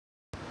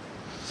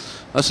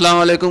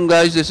Assalamu alaikum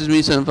guys, this is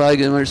me Senpai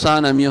Gamer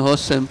San. I'm your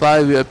host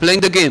Senpai. We are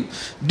playing the game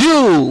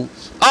Duel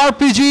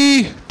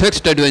RPG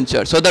Text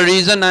Adventure. So the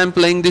reason I'm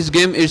playing this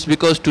game is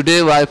because today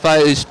Wi-Fi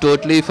is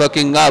totally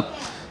fucking up.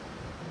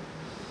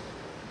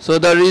 So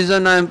the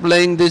reason I'm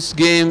playing this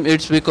game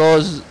it's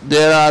because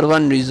there are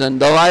one reason.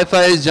 The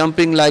Wi-Fi is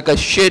jumping like a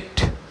shit.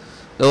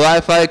 The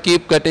Wi-Fi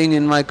keep cutting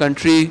in my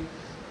country.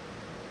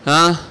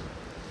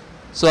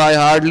 So I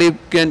hardly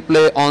can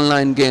play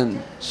online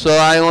game. So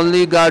I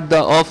only got the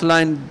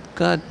offline.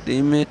 God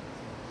damn it.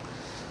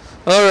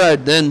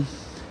 Alright then.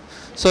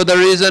 So the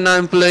reason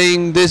I'm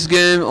playing this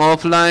game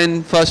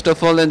offline first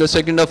of all, and the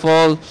second of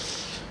all,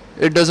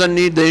 it doesn't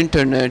need the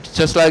internet.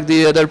 Just like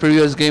the other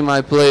previous game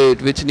I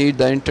played which need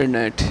the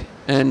internet.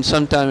 And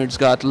sometimes it's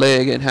got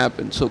lag and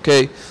happens,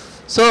 okay?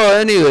 So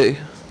anyway,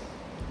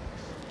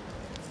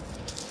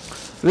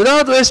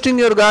 without wasting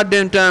your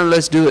goddamn time,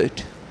 let's do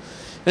it.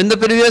 In the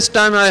previous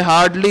time I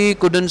hardly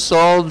couldn't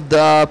solve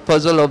the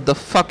puzzle of the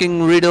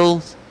fucking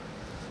riddle.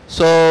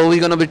 So we're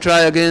gonna be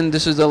try again.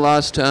 This is the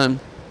last time.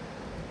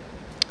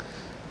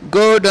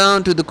 Go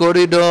down to the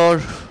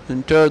corridor,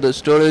 enter the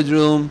storage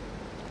room,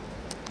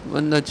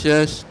 open the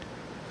chest,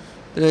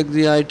 take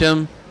the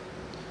item.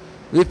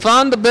 We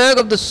found the bag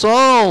of the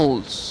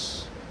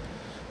souls.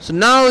 So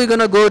now we're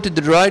gonna go to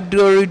the right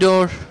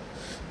corridor.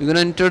 We're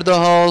gonna enter the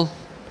hall.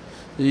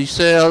 You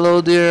say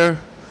hello there.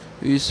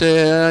 You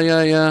say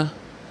yeah.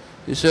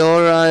 You say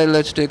alright,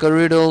 let's take a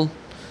riddle.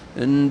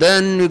 And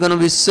then we're gonna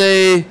be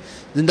say,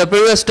 in the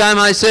previous time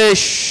I say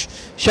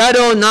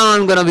shadow, now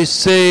I'm gonna be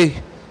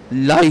say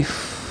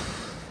life.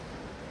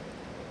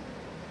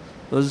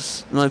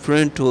 Because my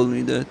friend told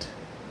me that.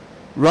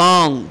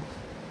 Wrong.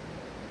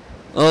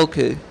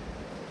 Okay.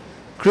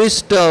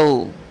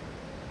 Crystal.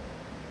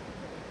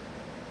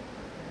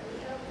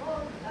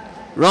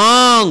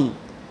 Wrong.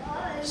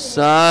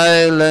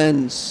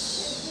 Silence.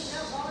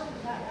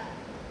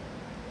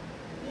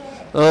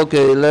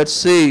 Okay, let's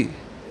see.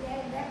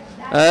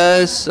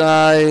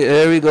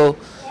 Here we go.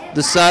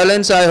 The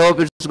silence, I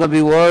hope it's gonna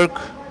be work.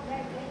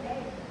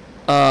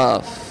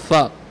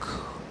 Fuck.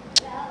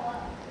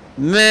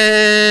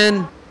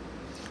 Man.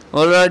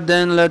 Alright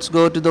then, let's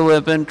go to the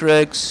weapon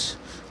tracks.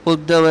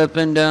 Put the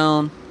weapon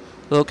down.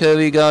 Okay,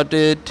 we got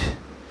it.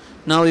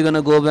 Now we're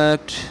gonna go back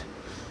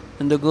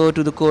and go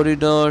to the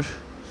corridor.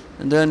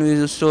 And then we use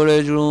the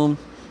storage room.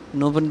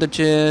 And open the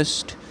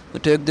chest. We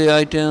take the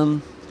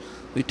item.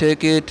 We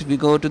take it. We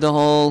go to the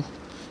hall.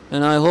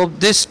 And I hope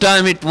this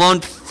time it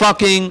won't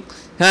fucking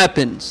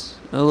happens.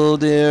 Hello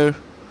there.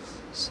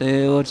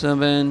 Say what's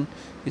happened.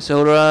 It's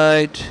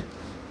alright.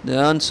 The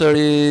answer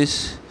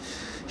is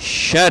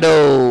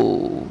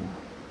shadow.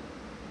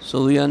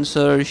 So we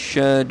answer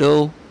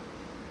shadow.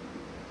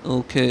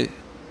 Okay.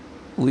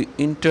 We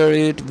enter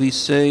it. We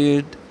say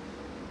it.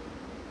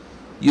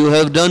 You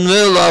have done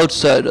well,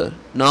 outsider.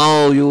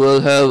 Now you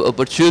will have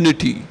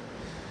opportunity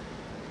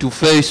to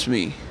face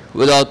me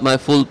without my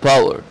full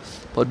power.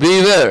 But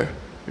beware,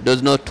 it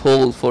does not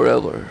hold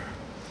forever.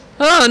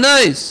 Ah,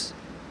 nice.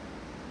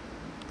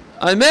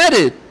 I made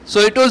it.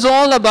 So it was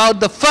all about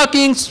the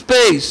fucking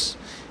space.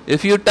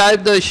 If you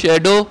type the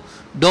shadow,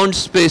 don't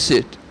space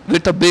it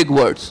with the big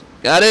words.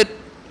 Got it?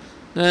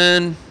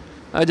 And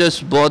I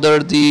just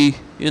bothered the,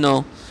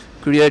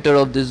 creator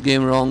of this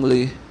game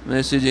wrongly.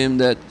 Message him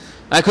that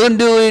I couldn't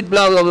do it,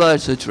 blah blah blah,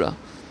 etc.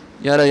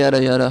 Yada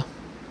yada yada.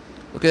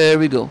 Okay, here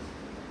we go.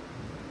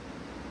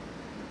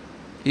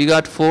 He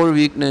got 4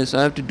 weakness.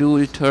 I have to do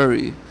it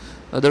hurry.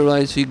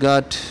 Otherwise he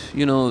got,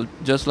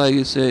 just like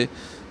you say,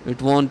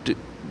 it won't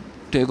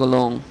take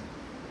long.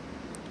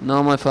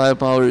 Now my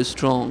firepower is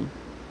strong.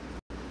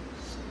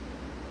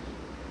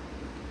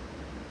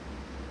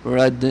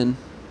 Right then.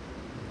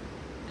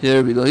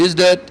 Here we go. He's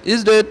dead.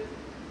 He's dead.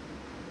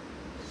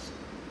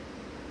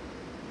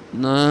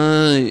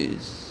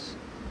 Nice.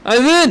 I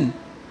win.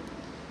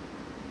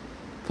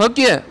 Fuck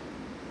yeah.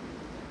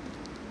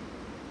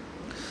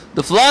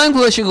 The flying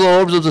flashing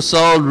orbs of the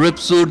soul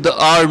rips through the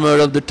armor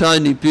of the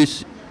tiny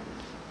piece.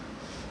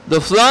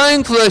 The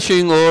flying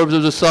flashing orbs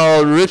of the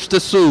soul rips the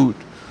suit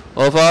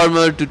of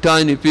armor to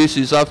tiny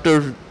pieces.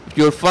 After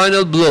your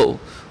final blow,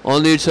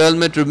 only its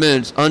helmet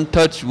remains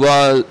untouched,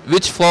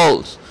 which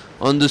falls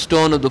on the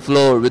stone of the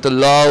floor with a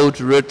loud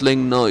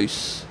rattling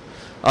noise.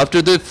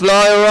 After they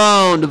fly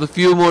around a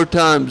few more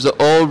times, the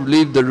orb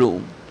leave the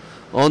room.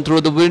 On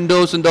through the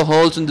windows and the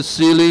holes in the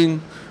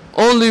ceiling,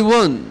 only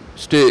one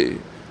stay,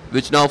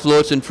 which now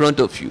floats in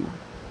front of you.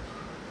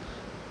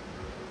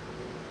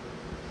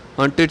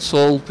 Hunted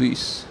soul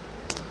piece.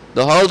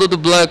 The heart of the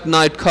Black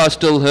Knight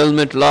Castle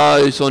helmet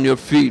lies on your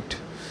feet.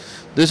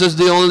 This is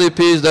the only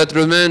piece that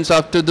remains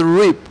after the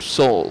ripped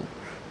soul.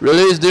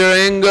 Release their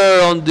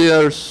anger on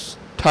their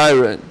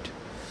tyrant.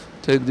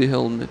 Take the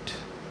helmet.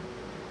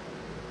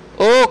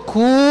 Oh,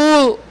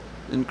 cool!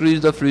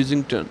 Increase the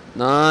freezing turn.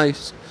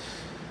 Nice.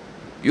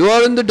 You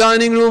are in the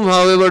dining room,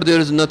 however, there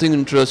is nothing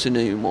interesting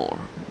anymore.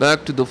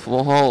 Back to the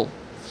hall.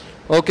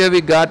 Okay,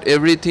 we got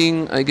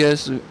everything, I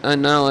guess,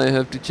 and now I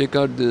have to check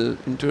out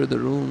enter the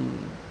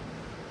room.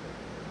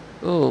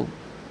 Oh,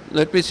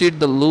 Let me see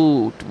the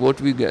loot.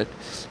 What we get?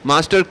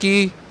 Master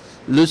key,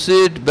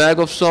 lucid, bag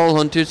of soul,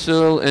 haunted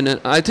soul, and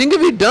I think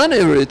we done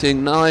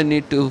everything. Now I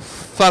need to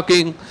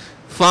fucking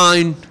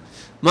find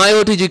my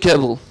OTG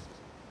cable.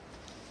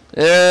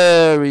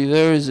 Where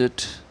is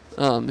it?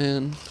 Oh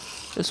man,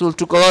 this will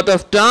took a lot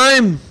of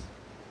time.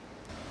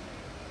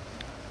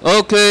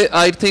 Okay,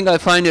 I think I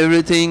find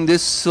everything.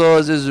 This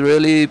is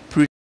really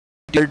pretty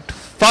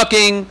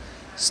fucking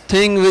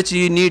thing which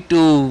you need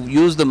to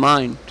use the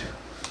mind,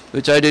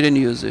 which I didn't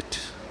use it.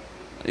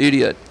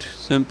 Idiot,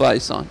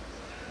 Senpai-san.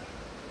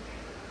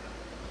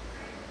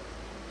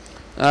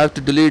 I have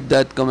to delete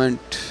that comment.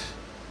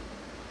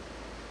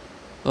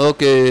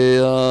 Okay,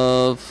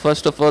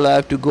 first of all I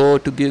have to go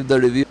to give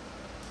the review.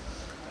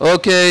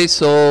 Okay,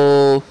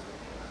 so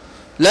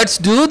let's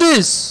do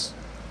this.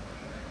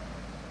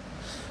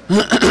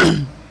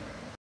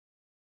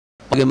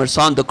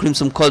 Gamer-san, the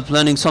Crimson Cult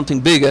planning something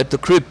big at the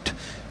crypt.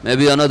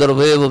 Maybe another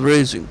wave of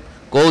raising.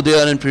 Go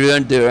there and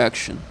prevent their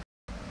action.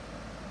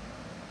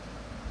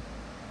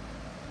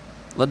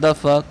 What the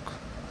fuck?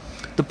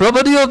 The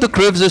property of the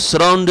crypt is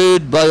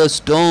surrounded by a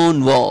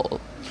stone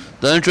wall.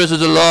 The entrance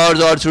is a large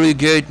archery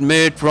gate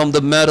made from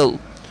the metal.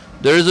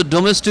 There is a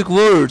domestic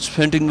word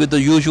painting with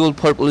the usual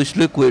purplish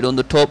liquid on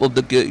the top of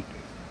the gate.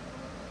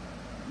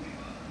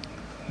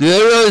 The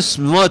area is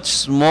much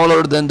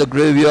smaller than the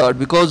graveyard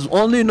because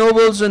only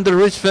nobles and the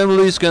rich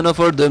families can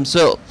afford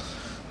themselves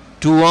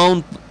to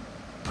own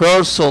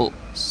parcel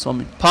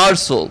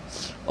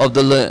of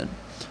the land.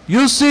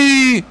 You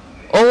see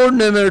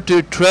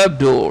ornamented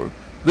trapdoor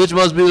which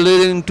must be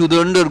leading to the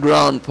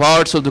underground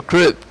parts of the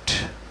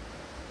crypt.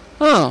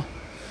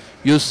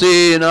 You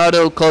see an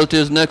adult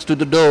cultist next to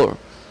the door.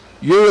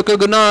 You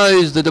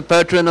recognize that the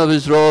pattern of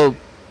his robe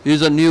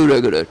is a new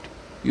regret.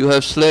 You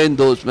have slain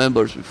those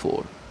members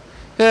before.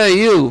 Hey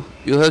you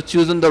have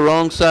chosen the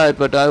wrong side,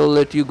 but I will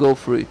let you go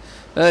free.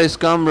 Hey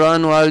scum,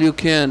 run while you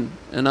can,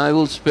 and I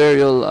will spare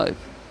your life.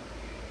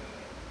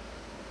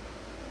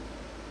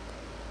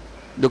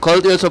 The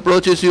cultist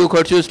approaches you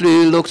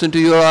courteously, looks into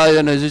your eye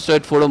and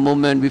hesitates for a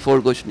moment before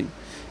questioning.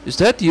 Is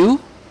that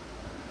you?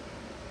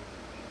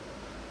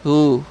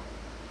 Who?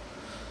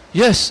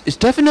 Yes, it's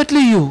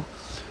definitely you.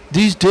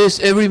 These days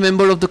every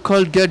member of the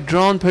cult get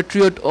drawn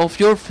patriot of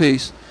your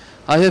face.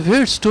 I have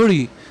heard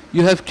story.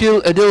 You have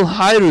killed Adele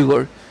High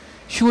River.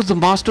 She was the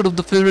master of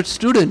the favorite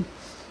student.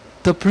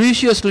 The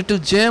precious little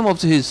gem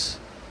of his.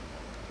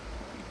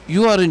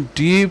 You are in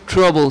deep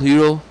trouble,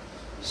 hero.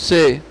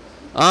 Say,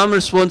 I'm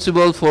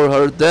responsible for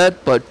her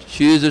death, but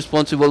she is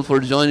responsible for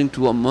joining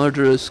to a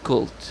murderous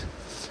cult.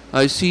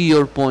 I see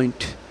your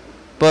point.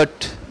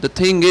 But the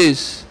thing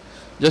is,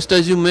 just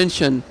as you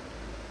mentioned,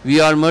 we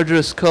are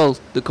murderous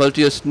cult. The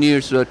cultist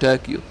nears to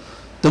attack you.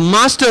 The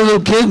master will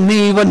give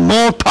me even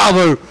more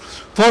power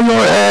for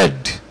your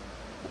head.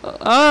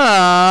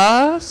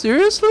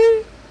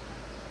 Seriously?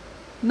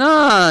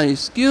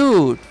 Nice,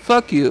 cute.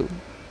 Fuck you.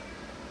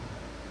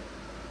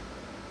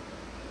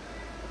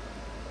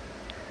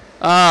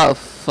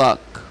 Fuck.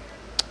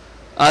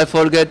 I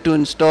forget to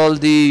install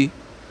the,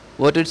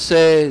 what it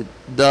say,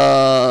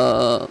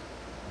 the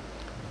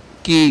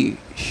key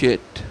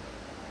shit.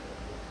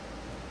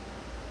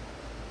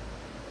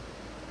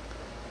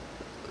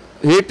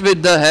 Hit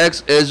with the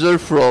hex Azure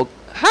Frog.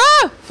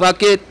 Ha!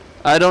 Fuck it.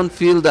 I don't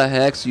feel the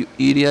hex, you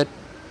idiot.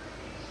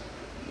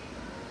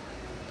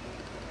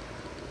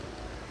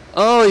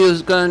 Oh,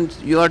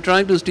 you are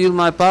trying to steal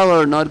my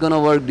power. Not gonna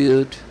work,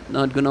 dude.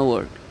 Not gonna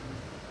work.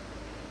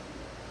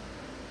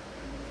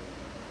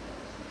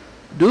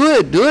 Do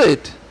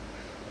it.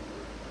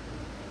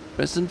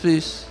 Rest in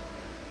peace.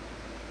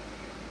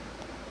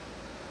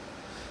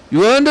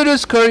 You ended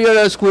his career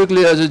as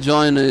quickly as he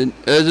joined in.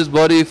 As his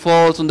body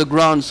falls on the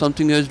ground,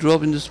 something has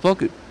dropped in his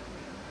pocket.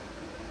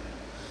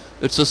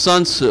 It's a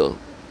sun seal.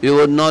 You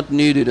would not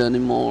need it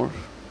anymore.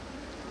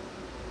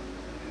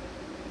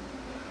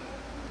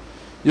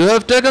 You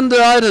have taken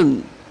the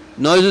item.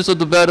 Noises of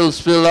the battle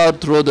spill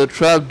out through the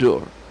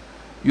trapdoor.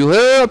 You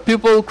hear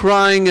people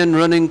crying and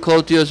running,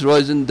 cultists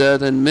rising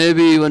death, and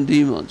maybe even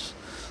demons.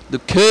 The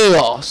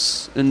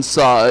chaos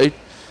inside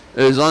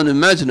is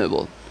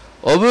unimaginable.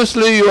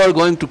 Obviously you are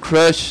going to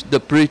crash the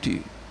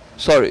party.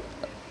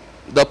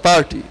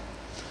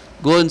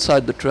 Go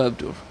inside the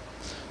trapdoor.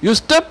 You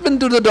step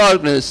into the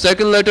darkness.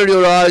 Second later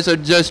your eyes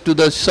adjust to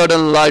the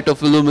sudden light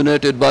of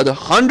illuminated by the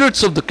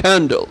hundreds of the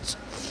candles.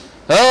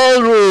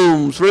 Hell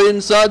rooms right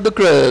inside the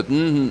crypt.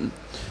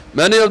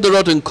 Many of the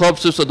rotting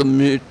corpses of the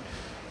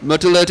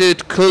mutilated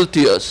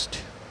cultists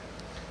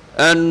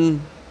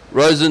and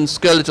risen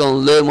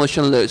skeleton lay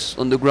motionless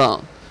on the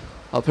ground.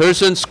 A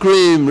person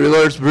scream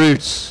reverse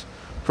breathes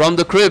from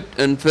the crypt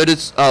and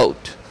fades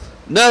out,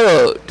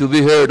 never to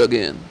be heard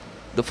again.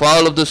 The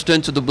foul of the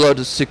stench of the blood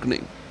is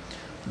sickening.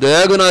 The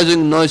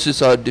agonizing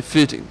noises are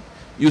defeating.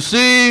 You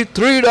see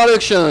 3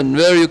 directions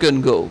where you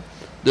can go.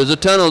 There's a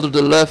tunnel to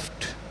the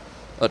left,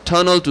 a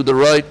tunnel to the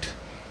right,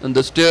 and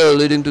the stair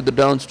leading to the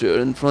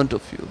downstairs in front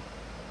of you.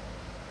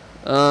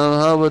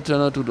 How about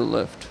tunnel to the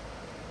left?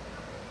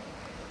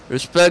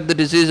 Respect the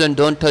deceased and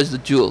don't touch the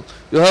jewel.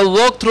 You have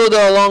walked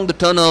along the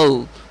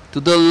tunnel to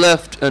the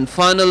left and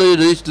finally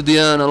reached to the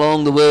end.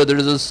 Along the way there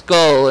is a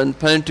skull and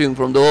painting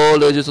from the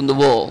old edges on the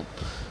wall.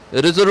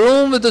 It is a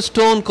room with a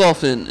stone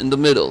coffin in the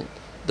middle.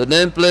 The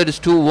nameplate is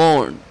too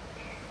worn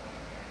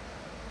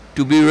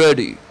to be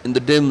ready in the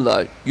dim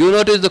light. You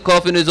notice the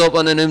coffin is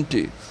open and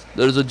empty.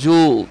 There is a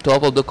jewel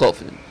top of the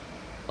coffin.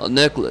 A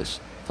necklace.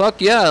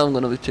 Fuck yeah, I'm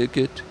gonna take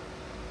it.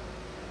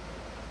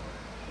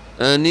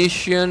 An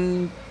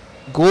Asian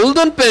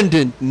golden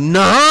pendant.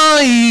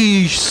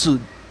 Nice!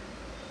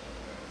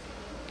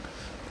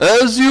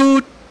 As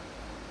you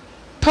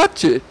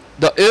touch it,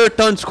 the air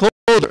turns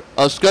colder.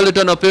 A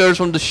skeleton appears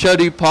from the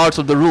shady parts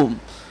of the room.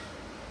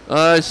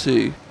 I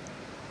see.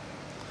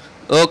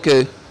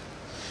 Okay.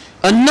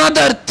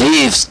 Another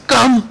thief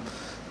scum!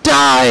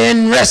 Die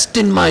and rest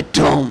in my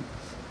tomb.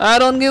 I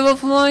don't give a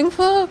flying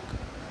fuck.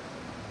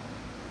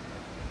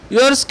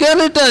 You're a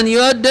skeleton, you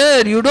are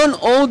dead. You don't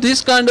owe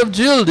this kind of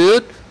jewel,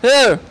 dude.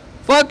 Here,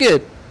 fuck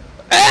it.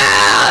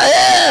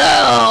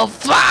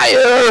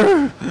 Fire!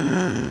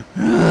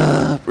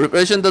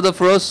 Preparation to the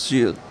frost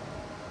shield.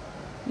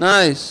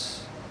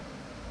 Nice.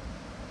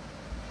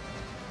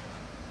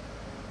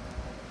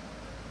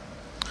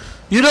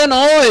 You don't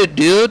owe it,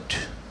 dude.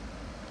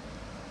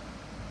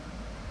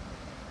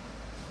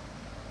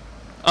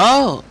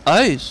 Oh,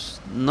 ice.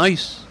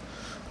 Nice.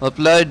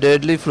 Apply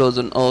deadly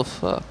frozen. Oh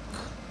fuck.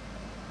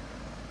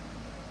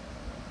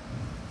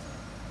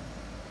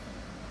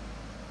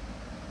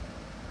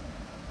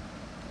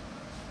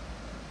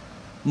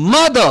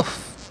 Mother.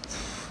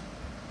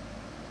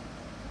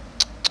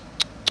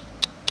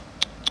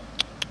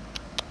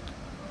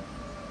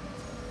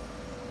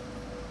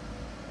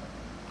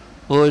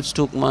 Oh, it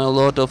took my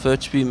lot of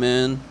HP,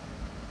 man.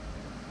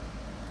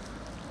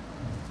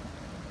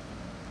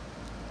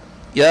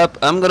 Yep,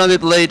 I'm gonna be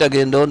late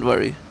again, don't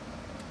worry.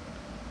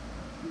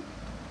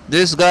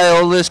 This guy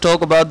always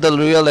talk about the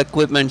real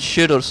equipment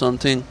shit or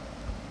something.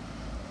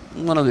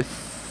 I'm gonna be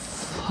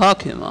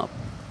fuck him up.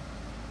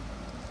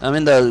 I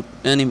mean the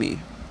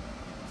enemy,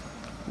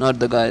 not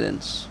the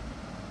guidance.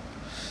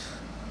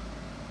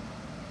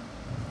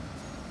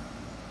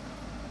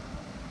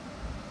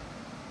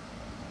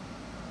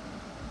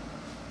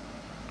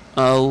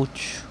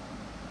 Ouch.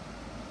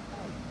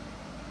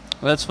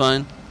 That's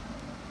fine.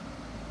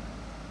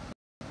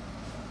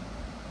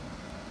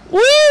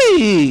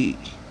 Whee!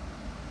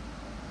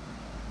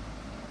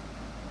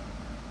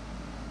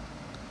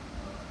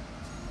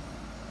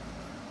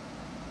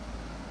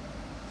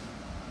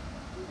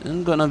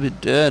 I'm gonna be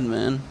dead,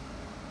 man.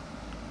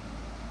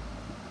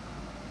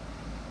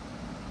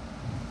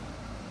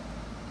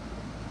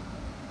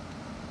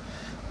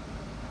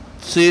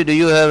 See, do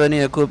you have any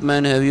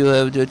equipment? Have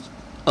you just...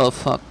 Oh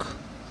fuck.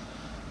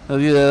 Have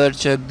you ever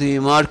checked the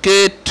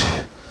market?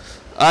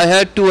 I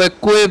had to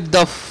equip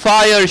the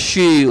fire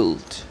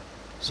shield.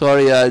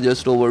 Sorry, I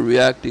just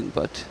overreacting,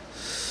 but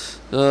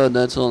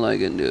that's all I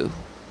can do.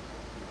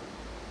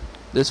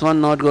 This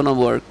one not gonna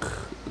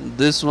work.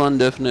 This one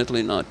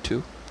definitely not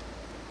too.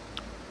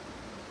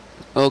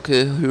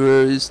 Okay,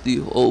 here is the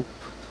hope.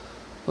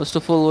 First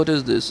of all, what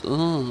is this?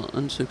 Oh,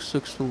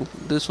 unsuccessful.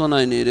 This one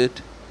I need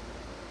it.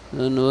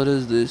 And what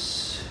is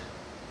this?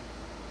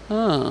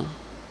 Ah,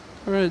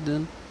 alright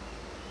then.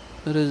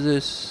 What is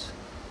this?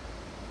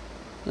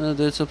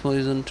 That's a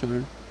poison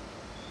turn.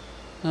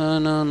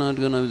 No, not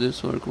gonna be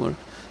this work.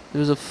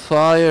 There's a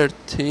fire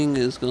thing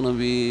is gonna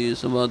be,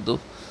 it's about the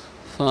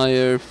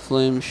fire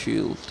flame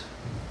shield.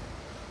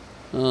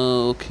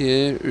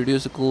 Okay,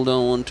 reduce the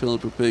cooldown until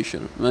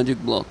preparation. Magic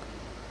block.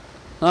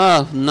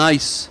 Ah,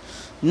 nice.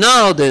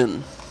 Now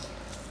then,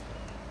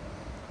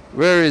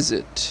 where is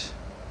it?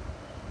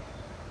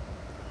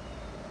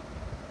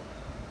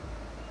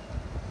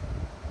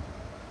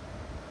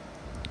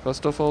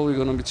 First of all, we're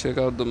gonna be check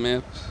out the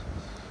map.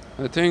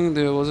 I think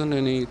there wasn't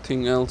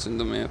anything else in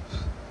the map.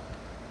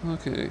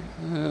 Okay,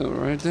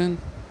 right then.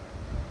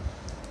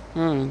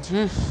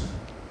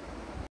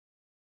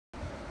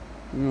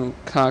 You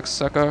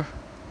cocksucker.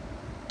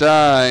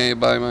 Die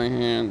by my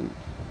hand.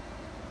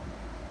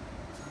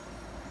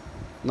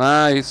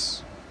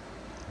 Nice.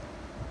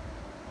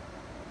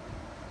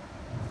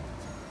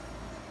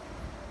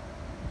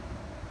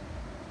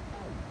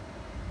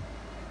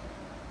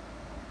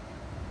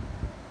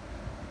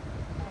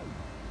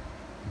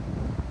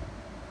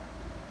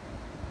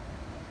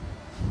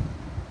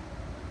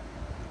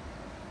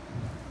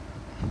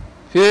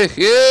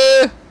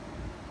 Yeah.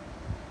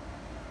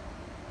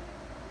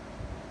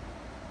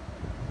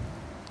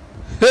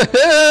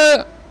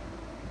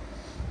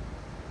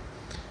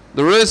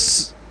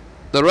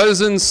 The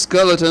resin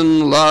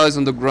skeleton lies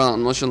on the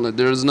ground, motionless.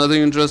 There is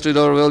nothing interesting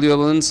or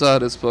valuable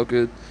inside his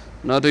pocket.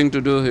 Nothing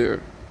to do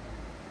here.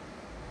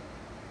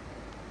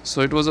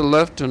 So it was a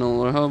left tunnel,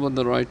 or how about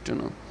the right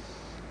tunnel?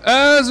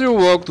 As you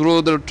walk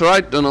through the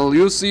right tunnel,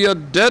 you see a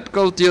dead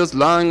cultist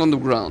lying on the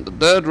ground. The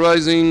dead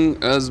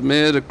rising has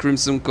made a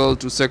crimson cult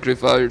to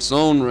sacrifice its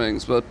own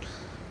ranks, but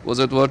was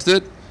it worth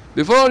it?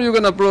 Before you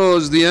can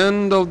approach the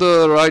end of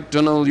the right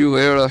tunnel, you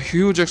hear a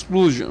huge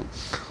explosion.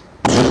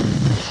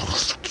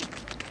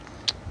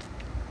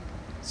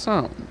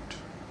 Sound.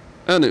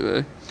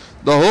 Anyway,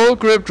 the whole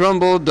crypt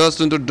trembled, dust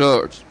into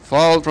dirt,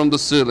 fall from the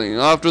ceiling.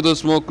 After the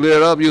smoke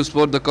cleared up, you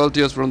spot the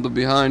cultist from the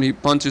behind. He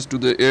punches to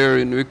the air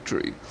in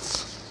victory.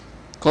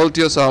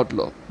 Cultist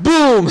outlaw.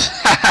 Boom!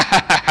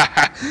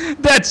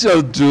 That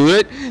shall do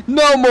it.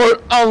 No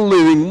more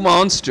unliving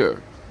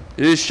monster.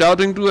 He is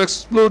shouting to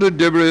exploded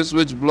debris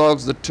which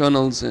blocks the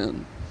tunnels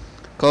in.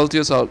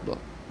 Cultist outlaw.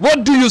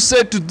 What do you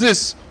say to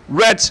this,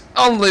 wretch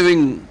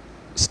unliving?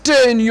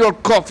 Stay in your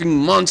coughing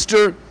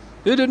monster.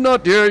 He did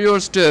not hear your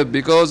step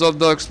because of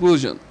the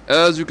explosion.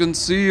 As you can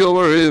see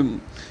over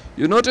him,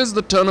 you notice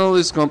the tunnel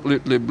is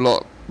completely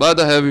blocked by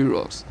the heavy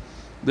rocks.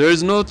 There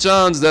is no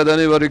chance that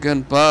anybody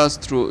can pass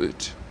through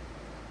it.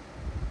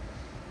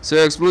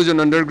 Say explosion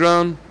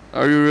underground?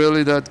 Are you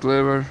really that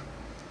clever?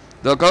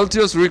 The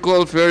cultist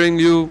recall fearing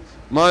you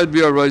might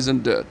be a risen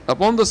dead.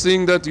 Upon the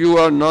seeing that you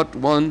are not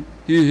one,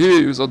 he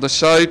heaves of the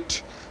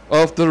sight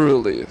of the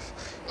relief.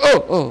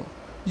 Oh,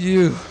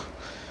 you.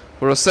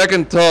 For a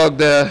second thought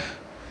they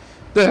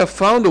have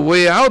found a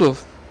way out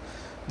of.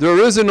 The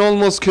risen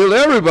almost killed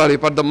everybody,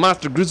 but the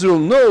Master Grizzle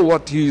know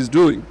what he is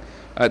doing.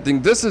 I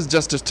think this is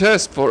just a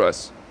test for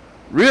us.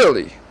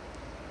 Really?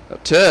 A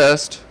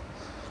test?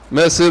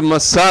 Massive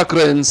massacre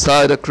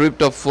inside a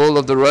crypt full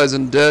of the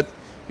risen dead.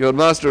 Your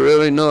master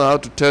really know how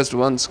to test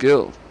one's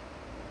skill.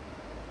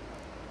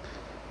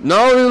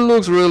 Now he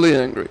looks really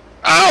angry.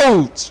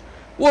 Ouch!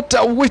 What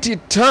a witty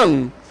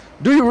tongue!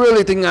 Do you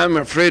really think I'm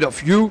afraid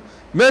of you?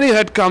 Many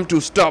had come to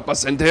stop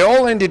us and they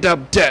all ended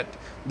up dead.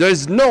 There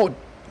is no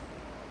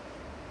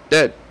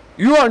dead.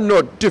 You are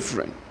not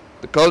different.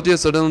 The cultist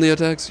suddenly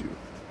attacks you.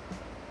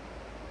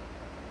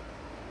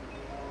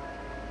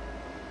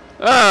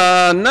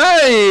 Ah,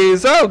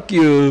 nice! How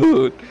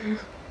cute!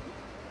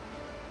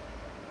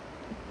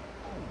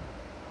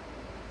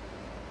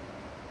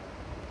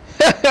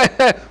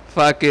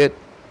 Fuck it.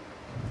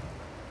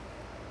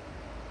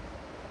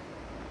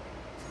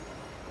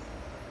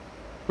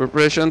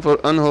 Preparation for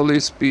unholy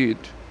speed.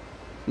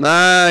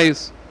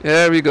 Nice!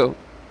 Here we go.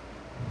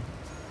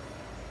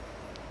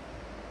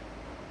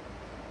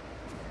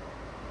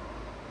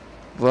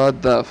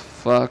 What the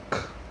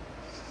fuck?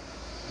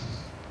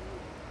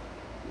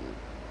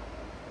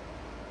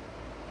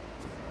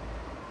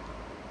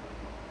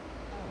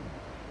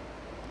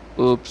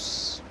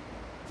 Oops.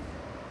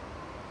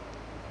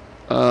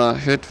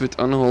 Hit with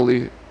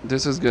unholy.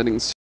 This is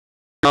getting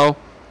now.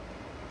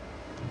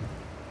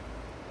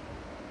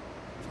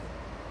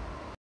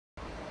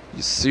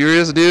 You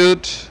serious,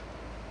 dude?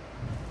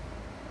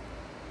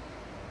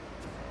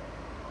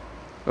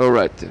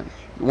 Alright then.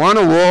 You want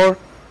a war?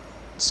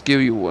 Let's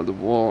give you the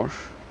war.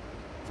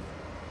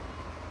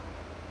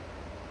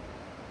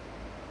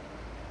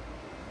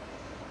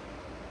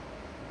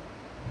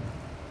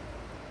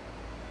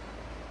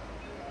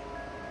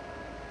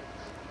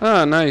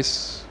 Ah,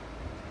 nice.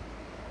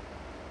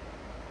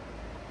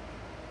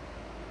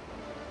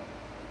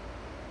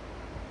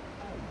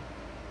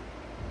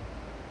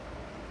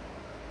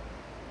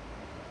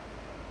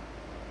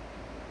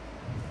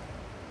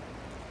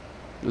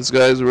 This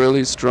guy is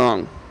really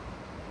strong.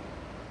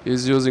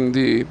 He's using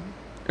the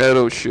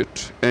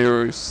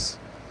arrows.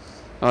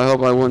 I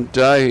hope I won't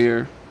die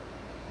here.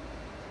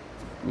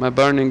 My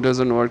burning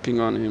doesn't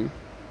working on him.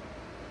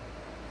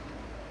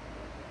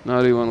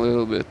 Not even a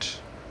little bit.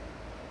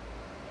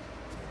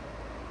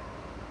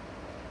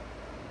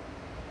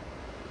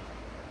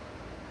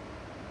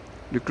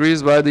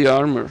 Decreased by the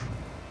armor.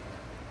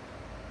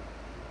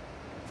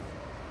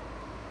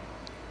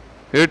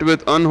 Hit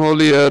with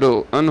unholy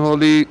arrow.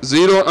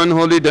 Zero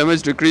unholy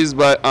damage decreased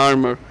by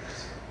armor.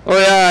 Oh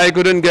yeah, I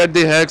couldn't get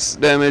the hex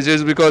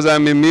damages because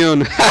I'm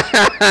immune.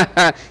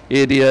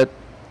 Idiot.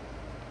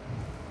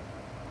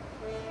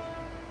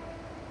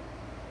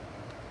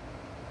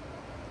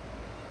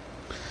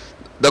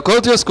 The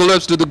cultist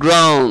collapsed to the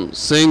ground,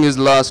 saying his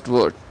last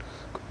word.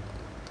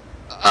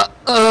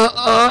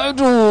 I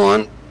don't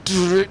want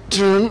to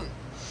return.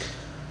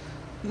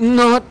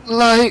 Not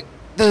like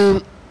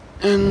them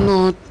and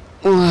not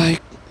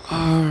like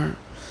her.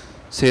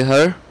 Say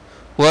her?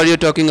 Who are you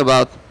talking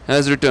about?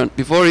 Has returned.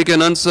 Before he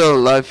can answer,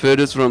 life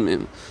fades from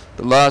him.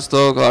 The last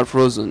thoughts are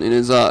frozen in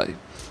his eye,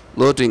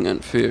 loathing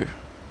and fear.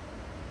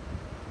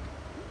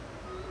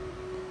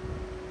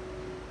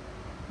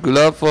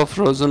 Glove for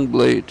frozen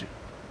blade.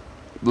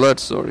 Blood,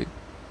 sorry.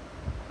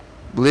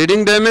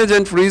 Bleeding damage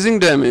and freezing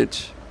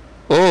damage.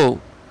 Oh.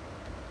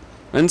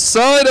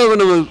 Inside of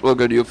an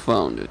pocket you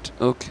found it.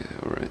 Okay,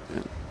 alright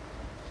then.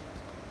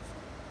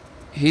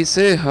 He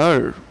say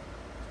her.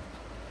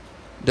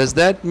 Does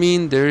that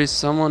mean there is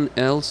someone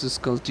else's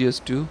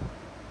cultist too?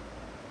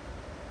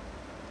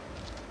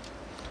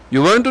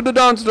 You went to the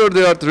dance floor.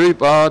 There are 3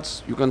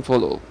 paths you can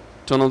follow.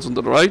 Tunnels on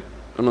the right,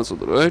 tunnels on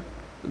the right,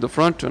 the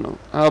front tunnel.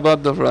 How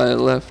about the right,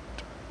 left?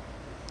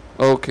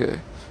 Okay.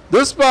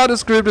 This part of the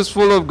script is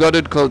full of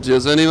gutted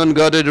cultists and even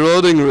gutted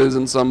roving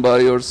reason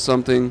somebody or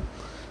something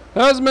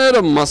has made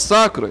a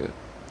massacre.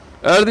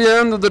 At the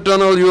end of the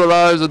tunnel you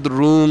arrive at the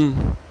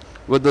room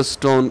with the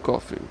stone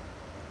coffin.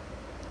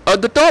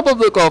 At the top of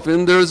the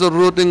coffin, there is a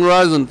rotting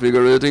risen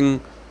figure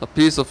eating a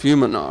piece of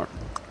human arm.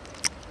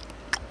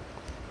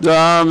 The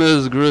arm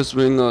is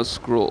grasping a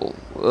scroll.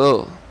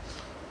 Oh,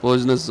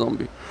 poisonous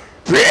zombie.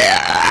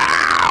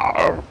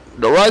 The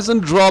risen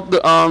dropped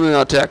the arm and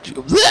attacked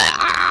you.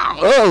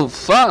 Oh,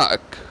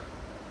 fuck.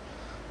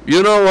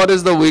 You know what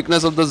is the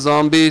weakness of the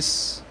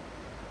zombies?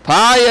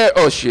 Fire!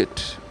 Oh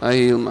shit. I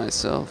heal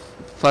myself.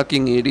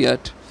 Fucking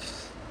idiot.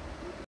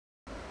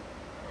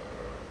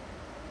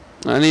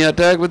 And he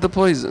attacked with the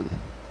poison.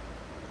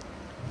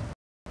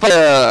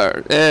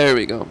 Fire! There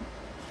we go.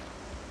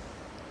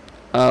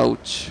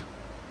 Ouch.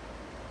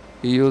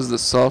 He used the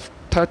soft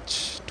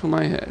touch to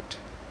my head.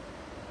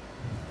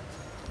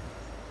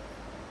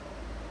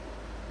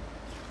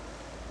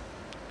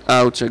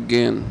 Ouch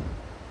again.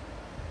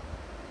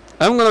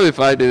 I'm gonna be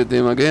fighting with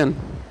him again.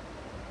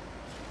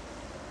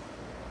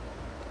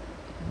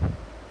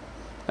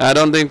 I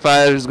don't think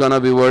fire is gonna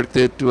be worth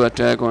it to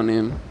attack on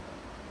him.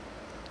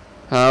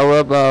 How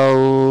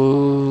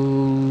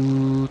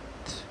about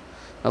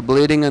a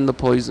bleeding and the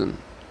poison?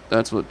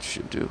 That's what you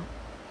should do.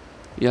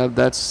 Yeah,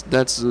 that's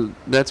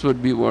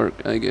would be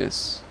work, I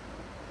guess.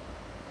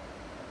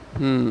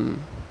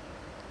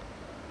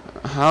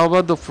 How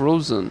about the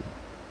frozen?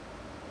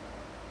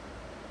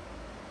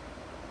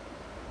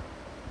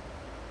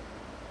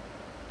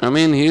 I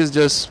mean, he's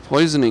just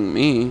poisoning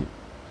me.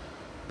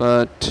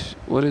 But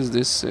what does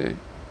this say?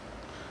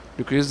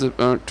 Decrease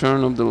the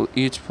turn of the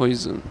each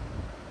poison.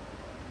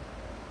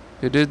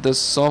 He did the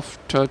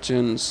soft touch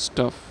and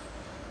stuff.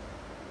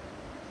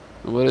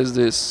 What is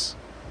this?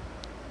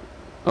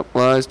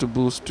 Applies to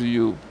boost to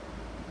you.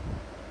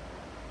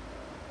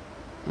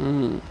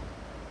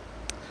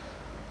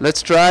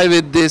 Let's try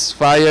with this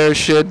fire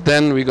shit.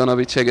 Then we're gonna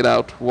be check it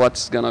out.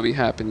 What's gonna be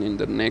happening in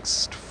the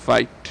next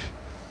fight?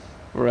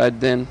 Right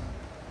then.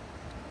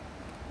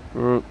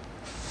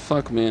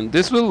 Fuck man,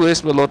 this will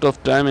waste a lot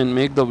of time and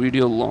make the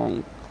video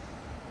long.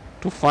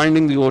 To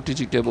finding the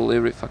OTG cable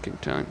every fucking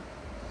time.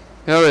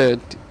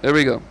 Alright, here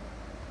we go.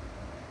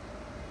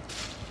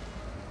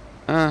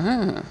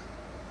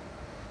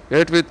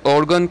 Hit with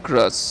organ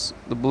crush,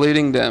 the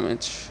bleeding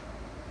damage.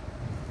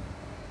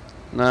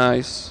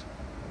 Nice.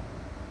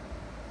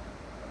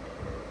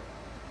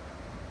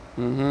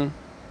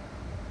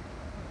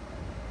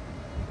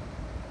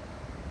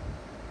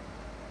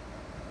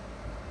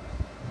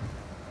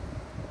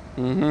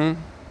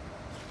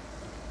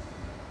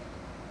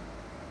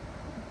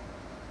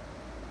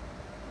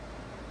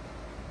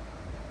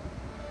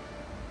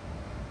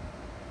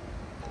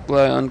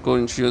 Apply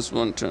unconscious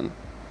one turn.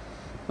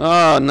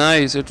 Ah,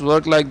 nice. It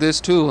worked like this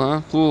too,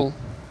 huh? Cool.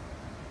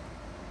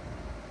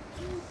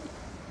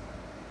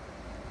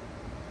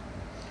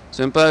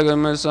 Senpai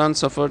Gamer-san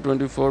suffered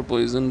 24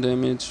 poison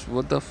damage.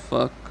 What the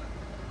fuck?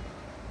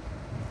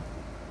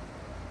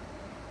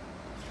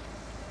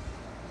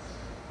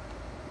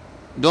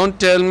 Don't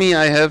tell me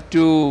I have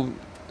to.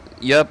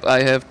 Yep,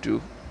 I have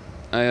to.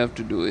 I have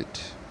to do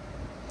it.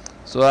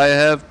 So I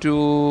have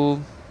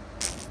to.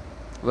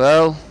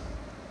 Well,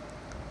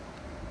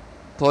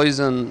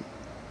 poison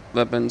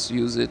weapons,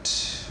 use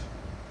it.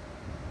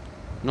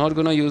 Not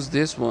gonna use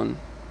this one.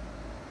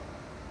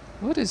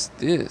 What is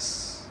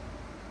this?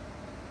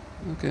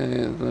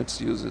 Okay, let's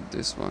use it,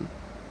 this one.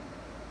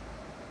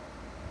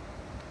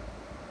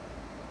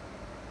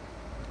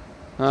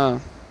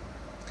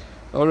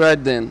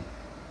 Alright then.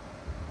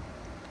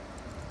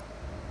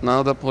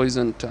 Now the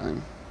poison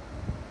time.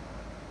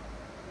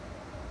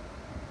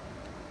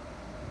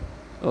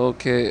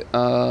 Okay,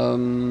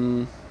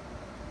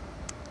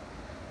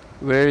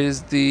 where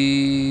is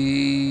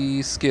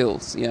the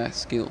skills? Yeah,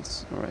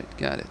 skills. Alright,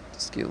 got it.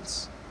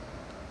 Skills.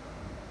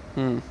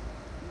 And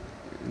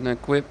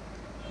equip,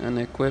 and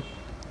equip,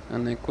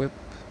 and equip,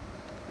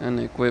 and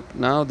equip.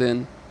 Now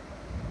then,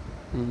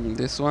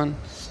 this one,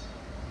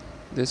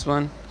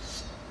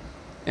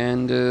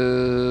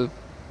 and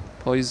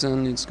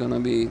poison, it's gonna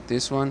be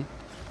this one,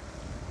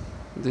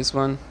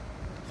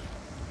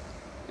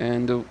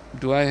 and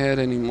do I have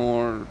any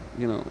more,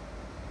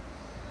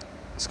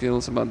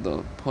 skills about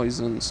the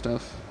poison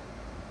stuff?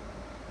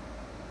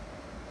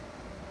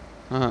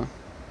 No,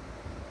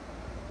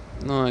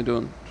 I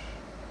don't.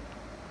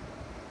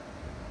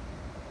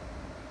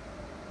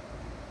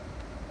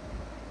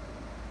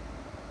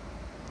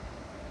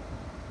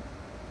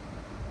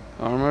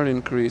 Armor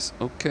increase,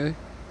 okay.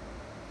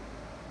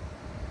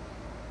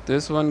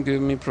 This one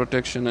give me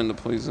protection and the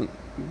poison.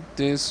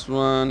 This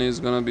one is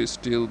gonna be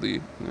still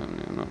the no,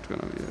 not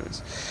gonna be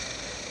yours.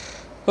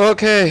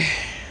 Okay,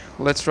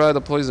 let's try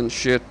the poison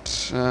shit.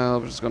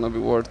 It's gonna be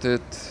worth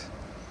it.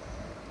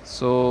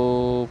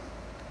 So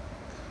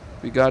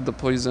we got the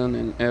poison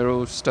and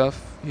arrow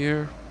stuff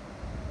here.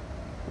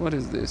 What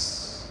is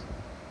this?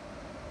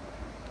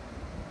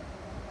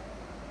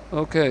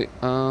 Okay,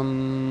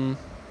 I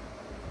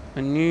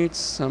need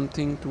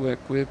something to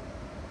equip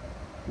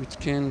which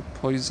can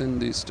poison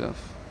this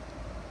stuff.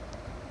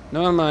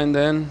 Never mind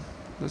then.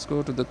 Let's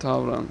go to the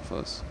Tauran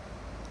first.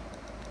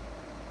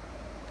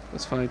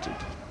 Let's fight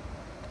it.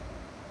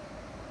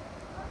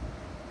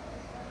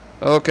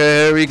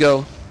 Okay, here we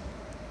go.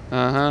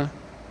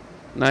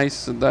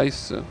 Nice,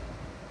 nice.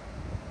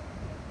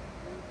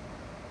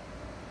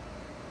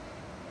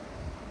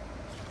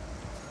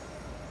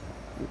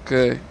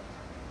 Okay.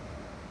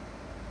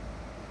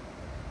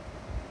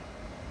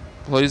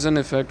 Poison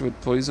effect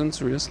with poison,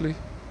 seriously?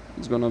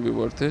 It's gonna be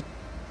worth it.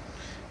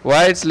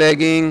 Why it's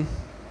lagging?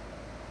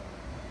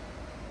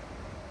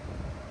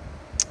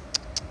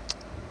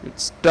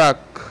 It's stuck.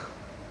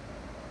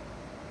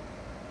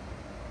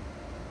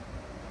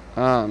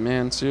 Ah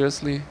man,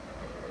 seriously?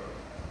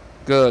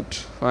 Good,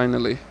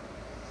 finally.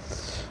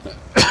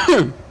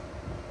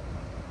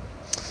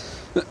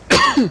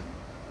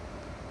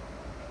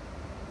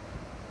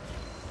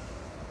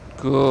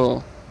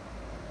 Cool.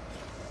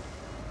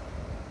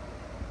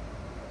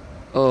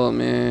 Oh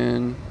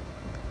man.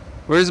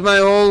 Where's my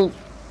old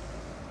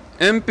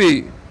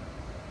MP?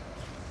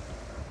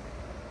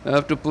 I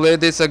have to play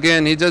this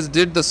again. He just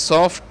did the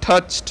soft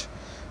touched,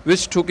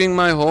 which taking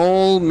my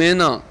whole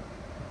mana.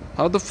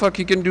 How the fuck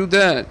he can do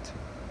that?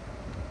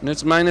 And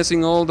it's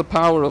minusing all the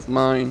power of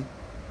mine.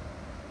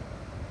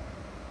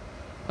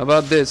 How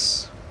about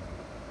this?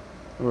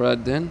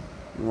 Alright then.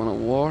 You want a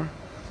war?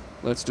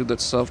 Let's do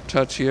that soft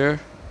touch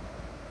here.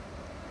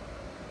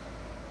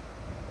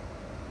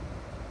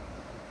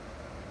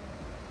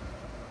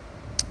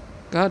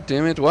 God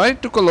damn it, why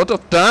it took a lot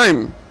of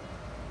time?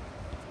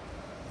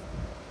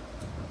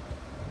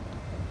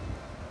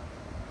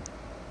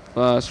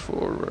 Fast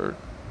forward.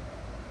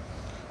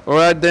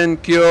 Alright then,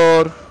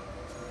 cure.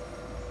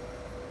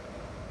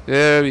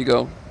 There we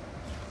go.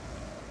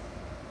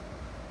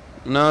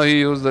 Now he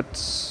used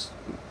that,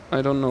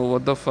 I don't know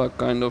what the fuck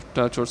kind of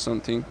touch or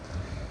something.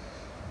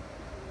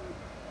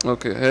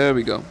 Okay, here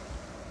we go.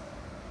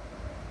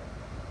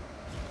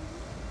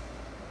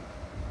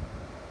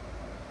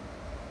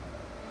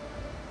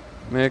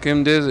 Make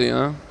him dizzy,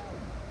 huh?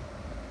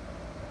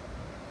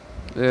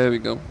 There we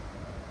go.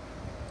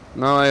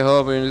 Now I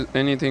hope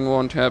anything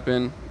won't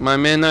happen. My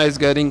mana is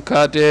getting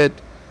cutted.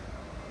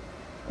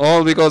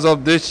 All because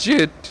of this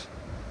shit.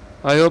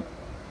 I hope...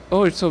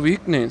 Oh, it's a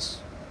weakness.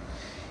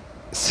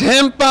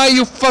 Senpai,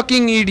 you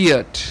fucking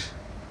idiot.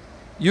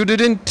 You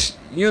didn't,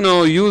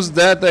 use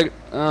that...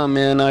 Ah,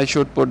 man, I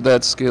should put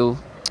that skill.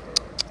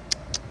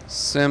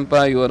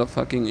 Senpai, you are a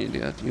fucking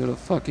idiot. You're a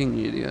fucking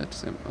idiot,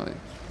 Senpai.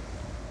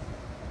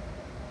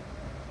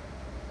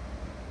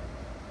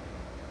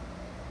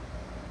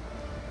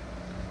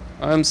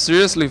 I'm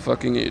seriously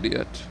fucking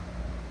idiot.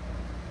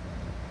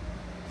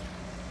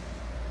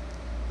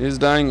 He's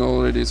dying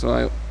already,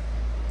 so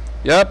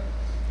Yep,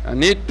 I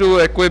need to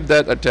equip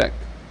that attack.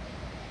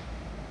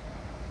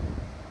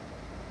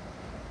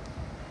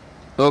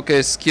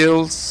 Okay,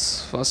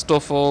 skills. First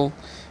of all,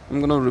 I'm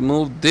gonna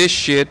remove this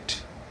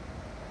shit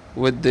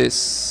with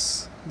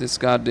this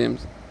goddamn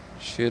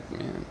shit,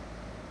 man.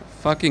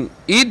 Fucking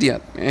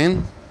idiot,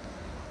 man.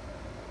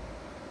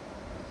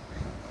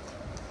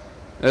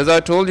 As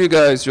I told you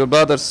guys, your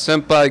brother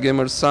Senpai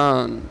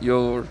Gamer-san,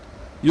 your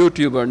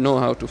YouTuber, know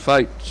how to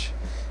fight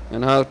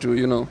and how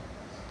to,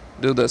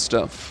 do that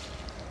stuff.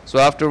 So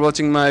after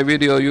watching my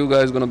video, you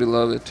guys gonna be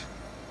love it.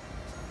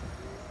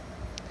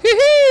 Hee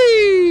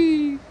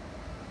hee!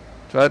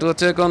 Try to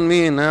attack on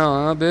me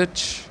now, huh,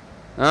 bitch?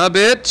 Huh,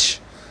 bitch?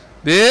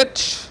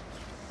 Bitch?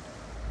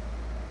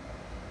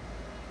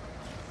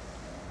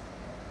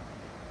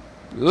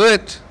 Do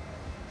it!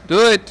 Do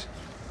it!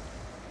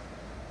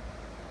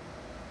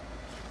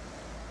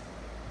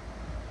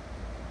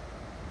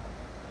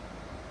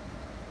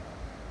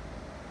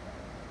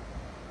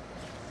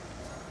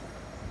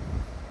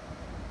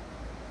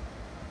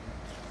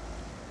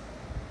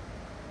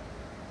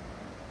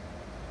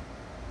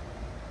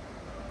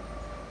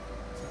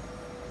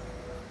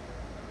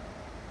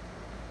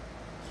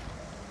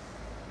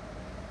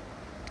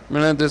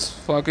 Man, this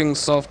fucking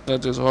soft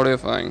touch is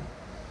horrifying.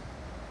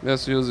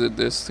 Let's use it,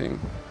 this thing.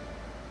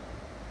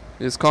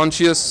 Is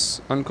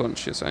conscious,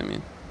 unconscious, I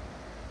mean.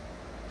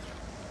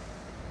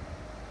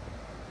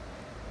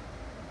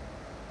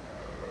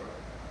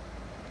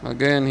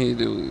 Again, he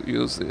do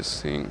use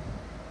this thing.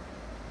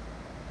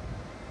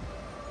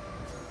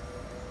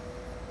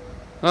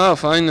 Ah,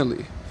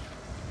 finally.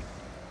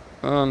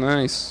 Oh,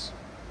 nice.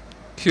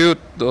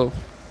 Cute, though.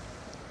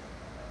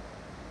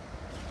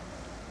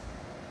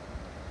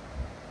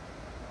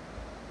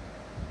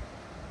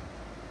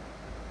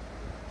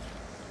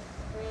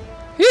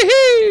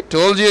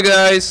 Told you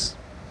guys.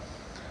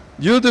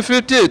 You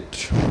defeated.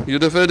 You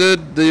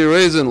defeated. The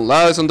raisin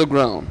lies on the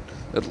ground.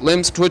 Its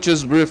limbs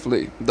twitches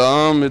briefly. The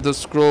arm with the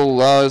scroll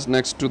lies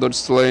next to the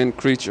slain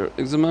creature.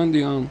 Examine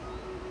the arm.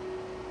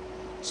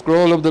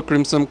 Scroll of the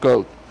Crimson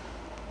Cult.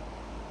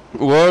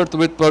 Word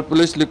with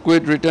purplish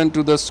liquid written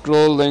to the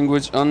scroll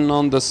language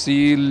unknown. The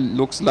seal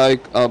looks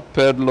like a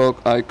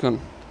padlock icon.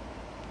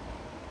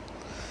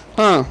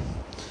 Huh.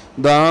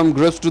 The arm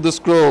grips to the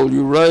scroll.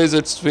 You raise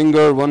its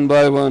finger one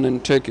by one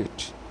and take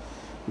it.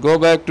 Go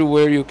back to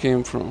where you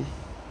came from.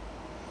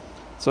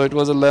 So it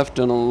was a left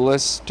tunnel.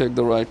 Let's take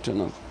the right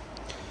tunnel.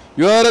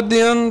 You are at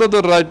the end of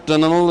the right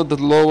tunnel at the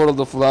lower of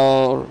the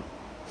floor.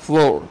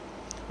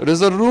 It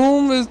is a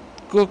room with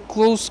a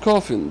closed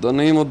coffin. The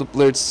name of the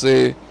plate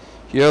say,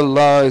 "Here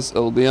lies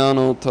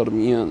Albiano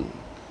Tharmian,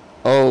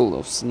 Owl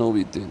of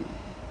Snowy Din."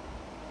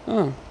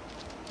 Ah,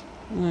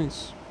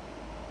 nice.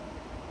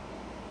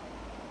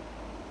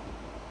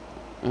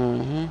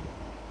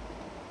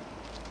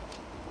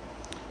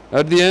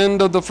 At the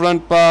end of the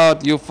front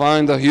path, you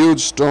find a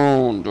huge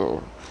stone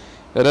door.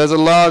 It has a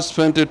large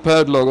painted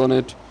padlock on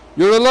it.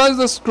 You realize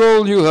the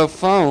scroll you have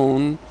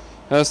found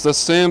has the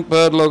same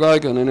padlock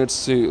icon in its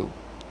seal.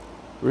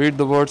 Read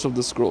the words of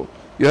the scroll.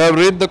 You have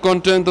read the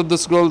content of the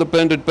scroll. The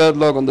painted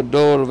padlock on the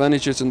door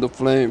vanishes in the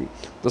flame.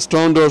 The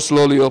stone door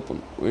slowly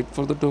opens. Wait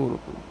for the door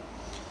open.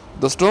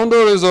 The stone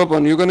door is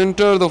open. You can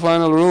enter the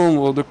final room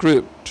of the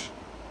crypt.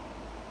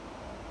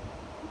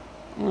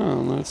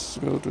 Well, let's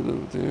go to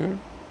there.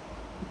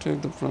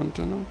 Take the front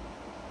tunnel.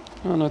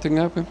 Oh, nothing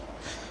happened.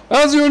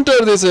 As you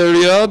enter this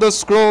area, the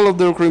scroll of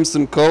the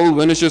crimson cowl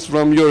vanishes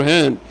from your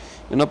hand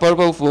in a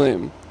purple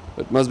flame.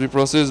 It must be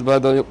processed by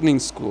the opening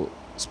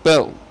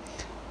spell.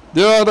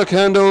 There are the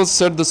candles.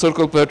 Set the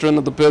circle pattern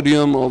of the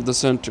podium of the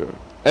center.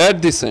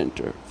 At the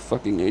center.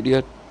 Fucking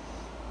idiot.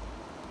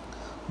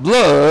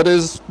 Blood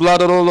is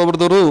splattered all over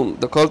the room.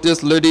 The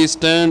cultist lady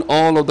stands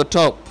all of the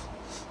top.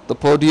 The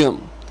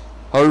podium.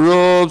 Her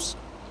robes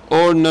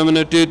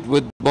ornamented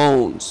with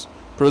bones.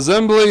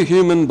 Presumably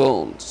human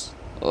bones.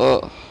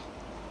 Ugh.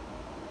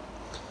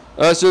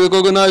 As she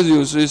recognizes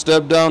you, she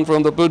steps down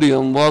from the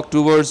podium, walks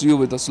towards you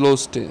with a slow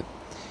step.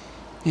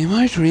 Am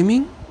I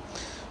dreaming?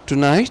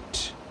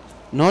 Tonight,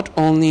 not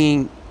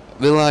only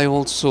will I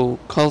also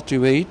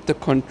cultivate the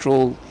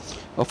control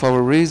of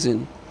our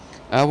reason,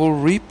 I will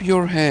rip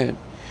your head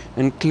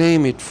and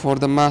claim it for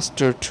the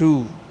master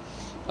too.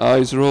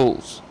 Eyes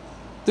rolls.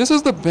 This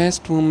is the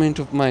best moment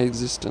of my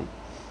existence.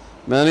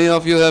 Many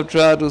of you have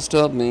tried to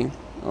stop me,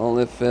 all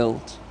have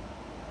failed.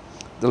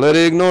 The lady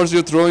ignores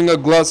you, throwing a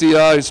glassy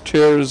eye,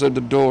 stares at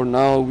the door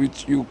now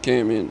which you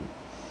came in.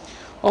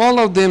 All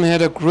of them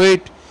had a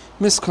great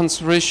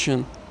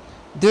misconception.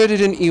 They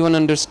didn't even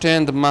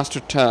understand the master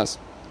task.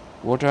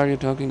 What are you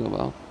talking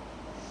about?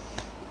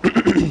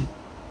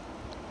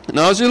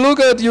 Now she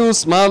looks at you,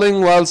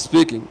 smiling while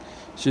speaking.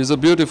 She is a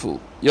beautiful,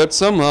 yet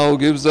somehow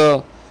gives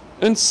a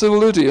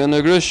incivility and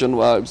aggression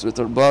vibes with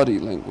her body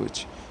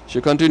language.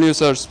 She continues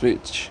her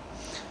speech.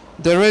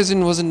 The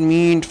resin wasn't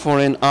meant for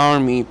an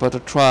army, but a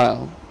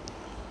trial.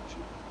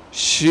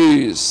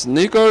 She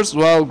snickers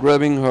while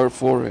grabbing her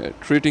forehead,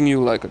 treating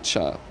you like a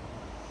child.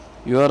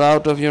 You are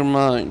out of your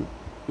mind.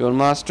 Your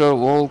master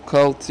whole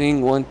cult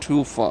thing went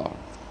too far.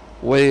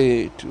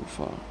 Way too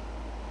far.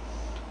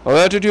 Her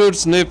attitude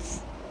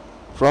sniffed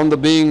from the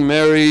being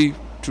merry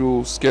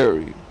to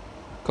scary.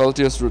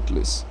 Cultist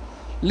ruthless.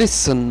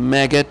 Listen,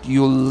 maggot,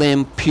 you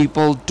lame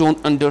people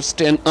don't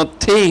understand a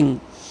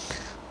thing.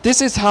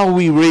 This is how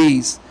we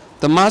raise.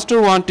 The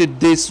master wanted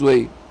this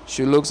way.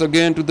 She looks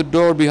again to the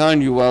door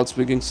behind you while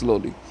speaking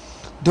slowly.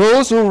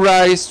 Those who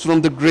rise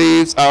from the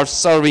graves are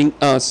serving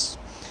us.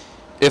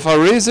 If our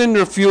reason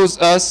refuse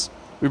us,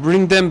 we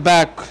bring them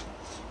back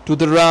to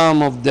the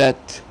realm of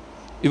death.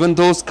 Even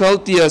those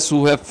cultists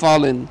who have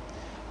fallen,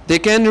 they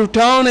can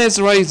return as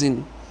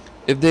rising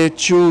if they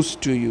choose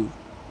to you.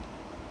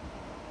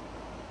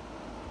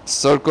 The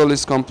circle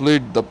is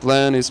complete. The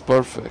plan is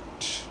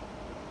perfect.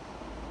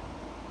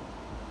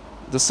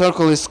 The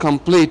circle is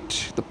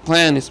complete. The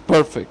plan is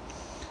perfect.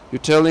 You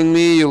telling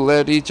me you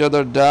let each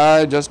other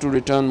die just to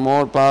return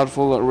more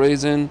powerful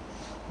reason?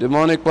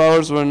 Demonic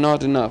powers were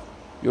not enough.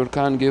 You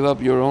can't give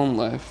up your own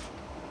life.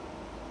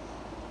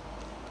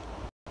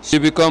 She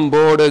become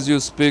bored as you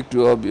speak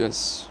to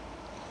obvious.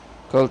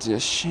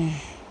 Cultist.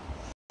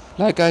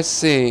 Like I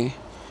say,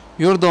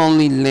 you're the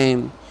only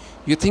lame.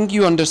 You think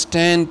you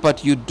understand,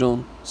 but you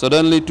don't.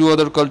 Suddenly, two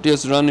other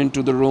cultists run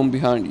into the room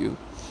behind you.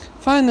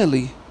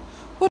 Finally,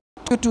 what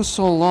took you two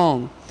so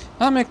long?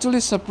 I'm actually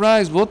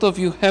surprised both of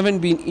you haven't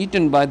been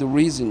eaten by the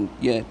reason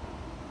yet.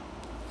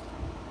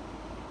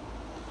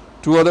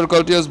 Two other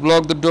cultists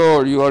block the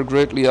door. You are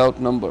greatly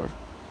outnumbered.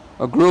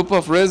 A group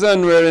of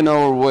resin were in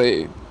our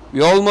way.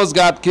 We almost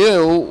got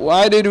killed.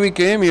 Why did we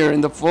came here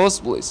in the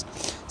first place?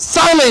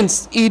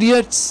 Silence,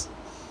 idiots!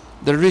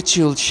 The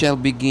ritual shall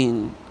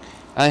begin.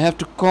 I have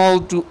to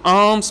call to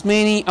arms.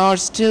 Many are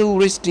still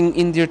resting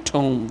in their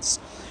tombs.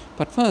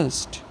 But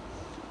first,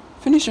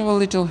 finish our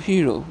little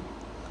hero.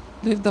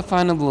 Leave the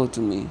final blow to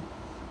me.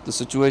 The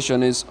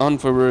situation is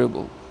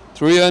unfavorable.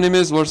 3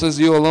 enemies versus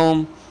you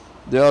alone.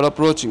 They are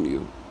approaching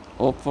you.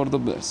 Hope for the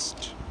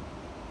best.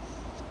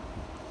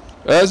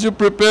 As you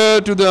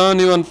prepare to the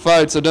uneven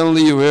fight,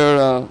 suddenly you hear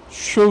a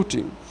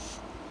shouting.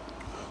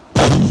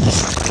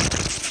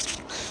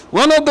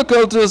 One of the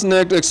cultists'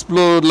 neck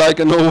explodes like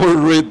an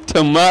overripe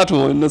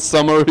tomato in the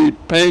summer heat,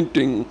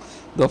 painting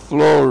the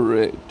floor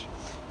red.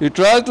 He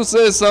tries to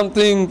say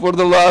something for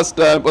the last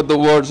time, but the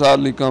words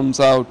hardly comes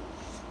out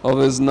of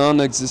his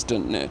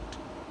non-existent neck.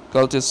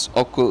 Cultist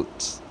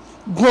occult.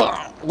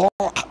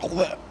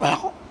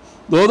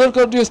 The other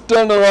cultists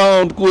turn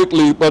around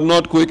quickly, but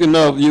not quick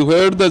enough. You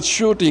heard that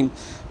shooting.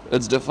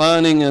 It's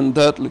deafening and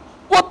deadly.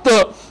 What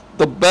the?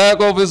 The back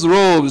of his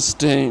robe is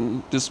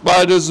stained.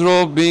 Despite his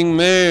robe being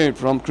made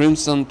from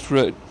crimson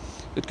thread,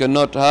 it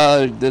cannot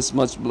hide this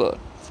much blood.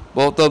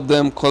 Both of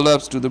them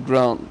collapse to the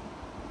ground,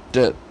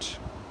 dead.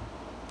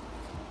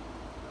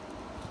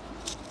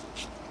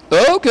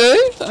 Okay,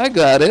 I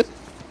got it.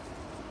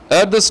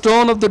 At the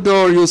stone of the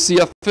door, you see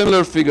a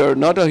familiar figure,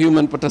 not a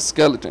human but a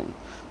skeleton.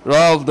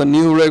 Ralph, the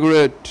new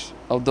regret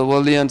of the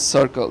valiant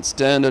circle,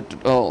 stand at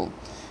it all.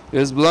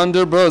 His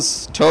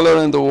blunderbuss, taller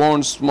than the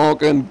worn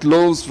smoke, and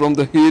glows from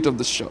the heat of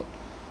the shot.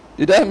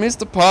 Did I miss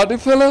the party,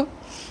 fellow?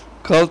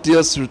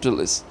 Cultius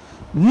Ritualist.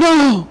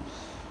 No!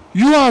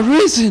 You are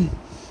risen!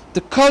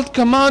 The cult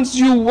commands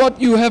you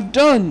what you have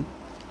done.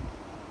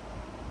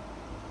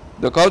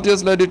 The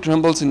cultist lady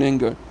trembles in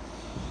anger.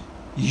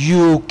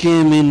 You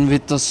came in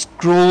with a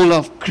scroll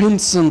of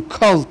crimson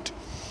cult.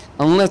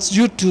 Unless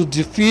you two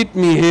defeat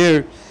me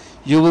here,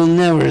 you will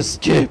never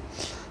escape.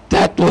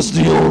 That was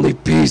the only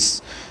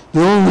piece,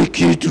 the only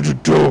key to the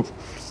door.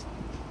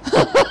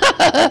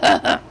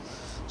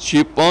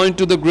 She pointed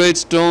to the great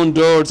stone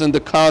doors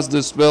and cast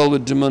the spell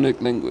with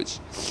demonic language.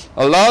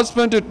 A large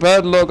painted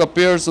padlock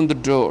appears on the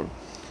door,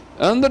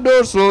 and the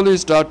door slowly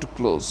starts to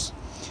close.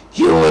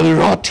 You will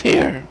rot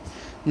here.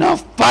 Now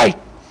fight,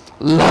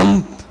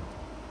 lump.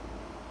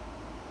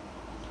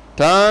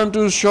 Time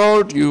too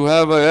short, you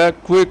have to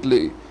act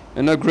quickly,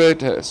 in a great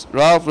haste.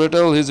 Ralph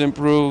Riddle his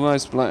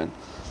improvised plan.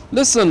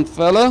 Listen,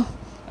 fella,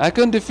 I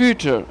can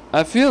defeat her.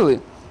 I feel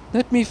it.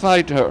 Let me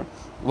fight her,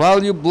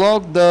 while you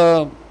block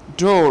the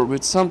door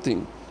with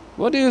something.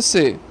 What do you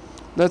say?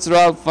 Let's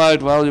Ralph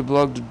fight while you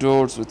block the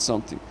doors with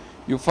something.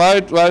 You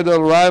fight while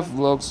the Ralph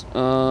blocks.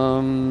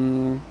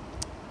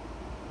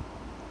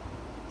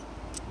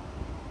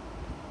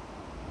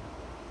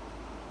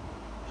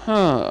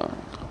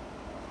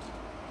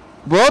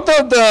 Both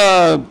of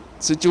the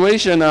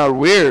situation are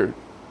weird.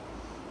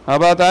 How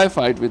about I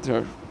fight with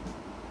her?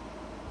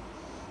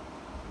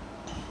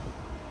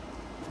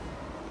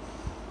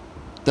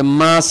 The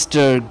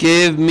master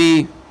gave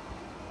me...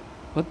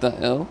 What the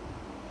hell?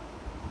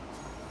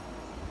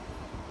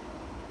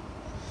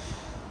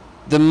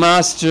 The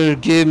master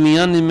gave me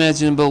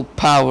unimaginable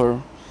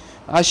power.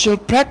 I shall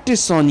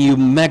practice on you,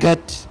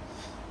 maggot.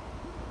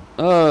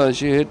 Oh,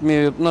 she hit me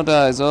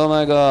hypnotized. Oh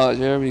my gosh,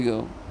 here we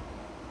go.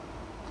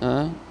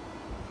 Huh?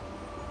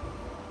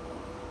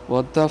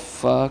 What the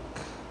fuck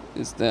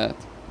is that?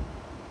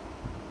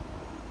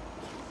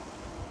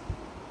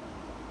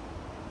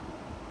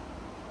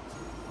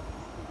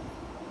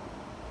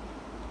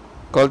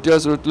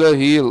 Cultius Rutler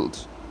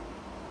healed.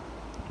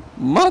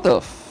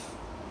 Mother.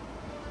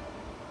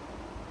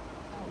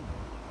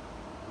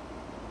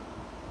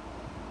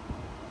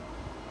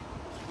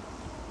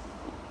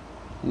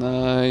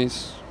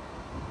 Nice.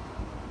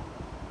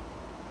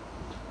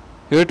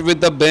 Hit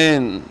with the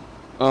bane.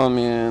 Oh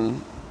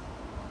man.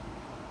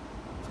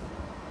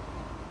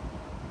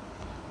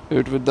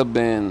 Hit with the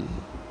bane.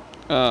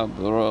 Ah,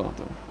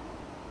 brother.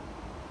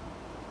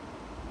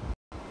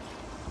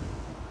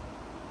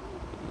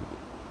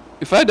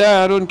 If I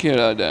die, I don't care,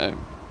 I die.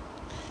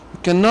 You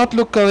cannot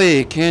look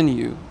away, can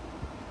you?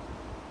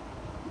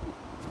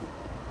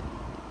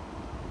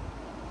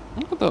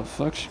 What the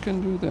fuck, she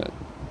can do that?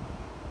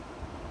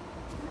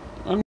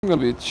 I'm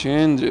gonna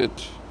change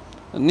it.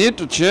 I need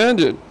to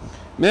change it.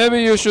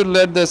 Maybe you should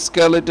let the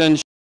skeleton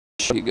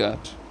he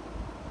got.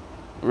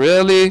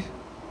 Really?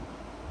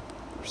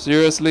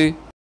 Seriously?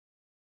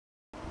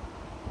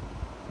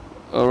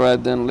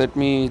 Alright then, let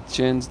me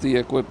change the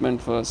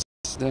equipment first.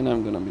 Then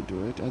I'm gonna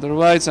do it.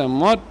 Otherwise I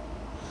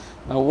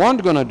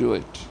won't gonna do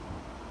it.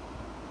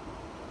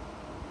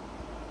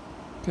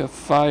 Okay,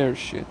 fire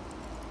shit.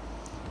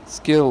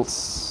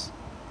 Skills.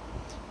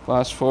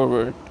 Fast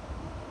forward.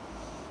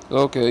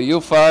 Okay,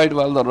 you fight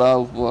while the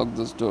Ralph blocks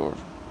this door.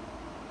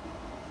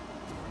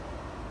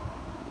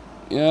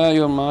 Yeah,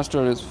 your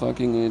master is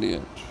fucking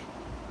idiot.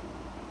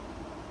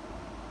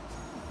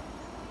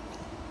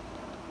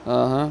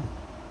 Uh-huh.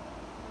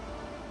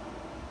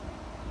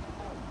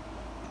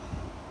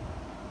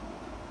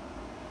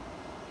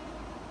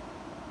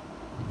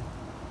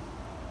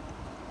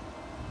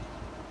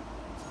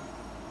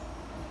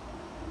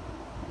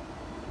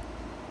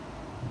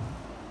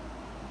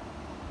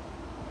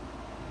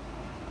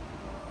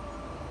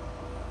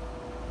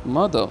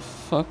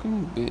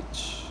 Motherfucking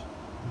bitch.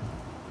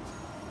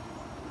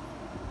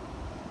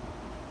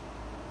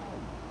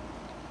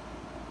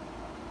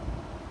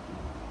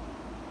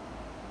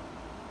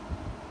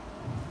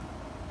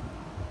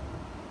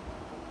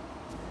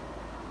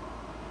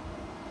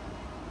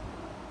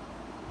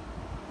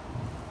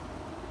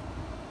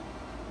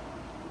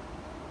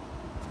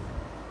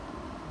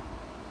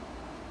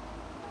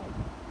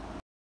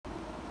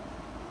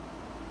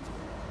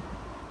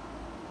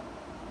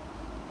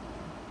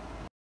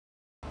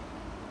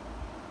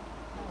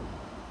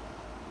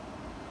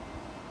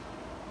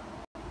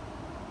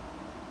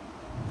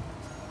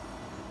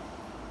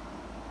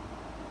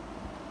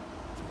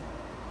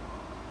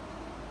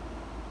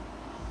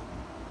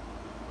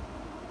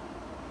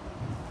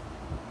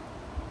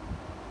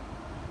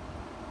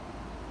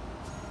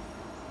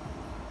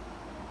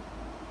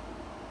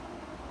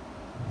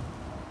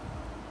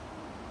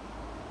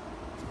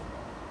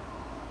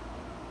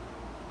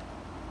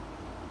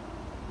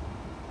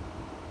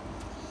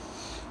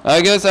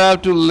 I guess I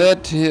have to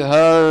let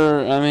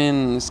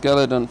her,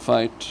 skeleton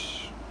fight.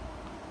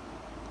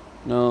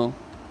 No.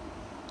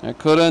 I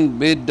couldn't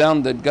beat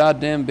down that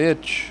goddamn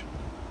bitch.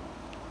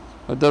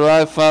 But the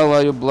right file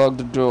while you block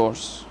the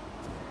doors.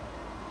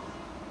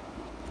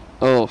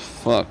 Oh,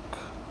 fuck.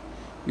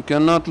 You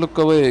cannot look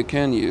away,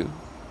 can you?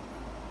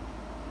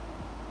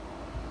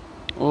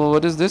 Oh,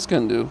 what is this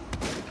can do?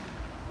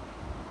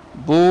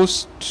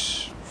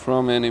 Boost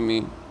from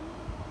enemy.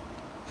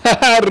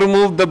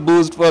 Remove the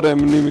boost for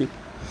enemy.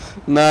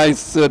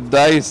 Nice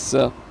dice.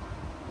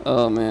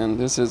 Oh man,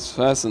 this is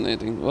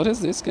fascinating. What is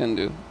this can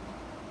do?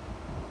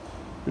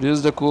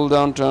 Reduce the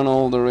cooldown, turn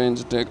all the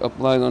range attack,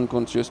 applies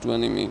unconscious to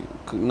enemy.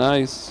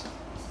 Nice.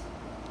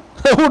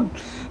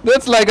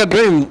 That's like a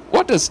dream.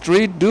 What does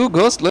street do?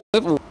 Ghost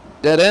level.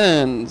 Dead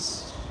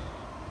ends.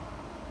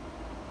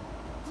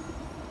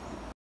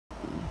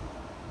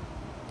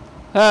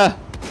 Ah.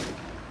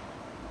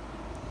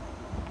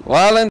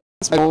 Violence,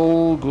 my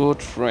old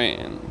good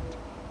friend.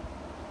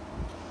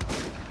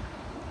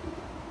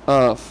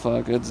 Oh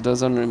fuck, it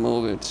doesn't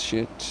remove it.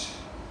 Shit.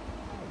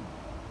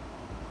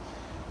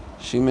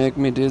 She make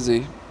me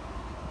dizzy.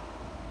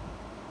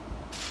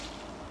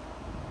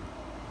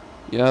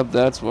 Yep,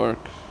 that's work.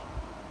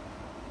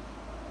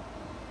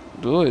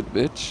 Do it,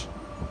 bitch.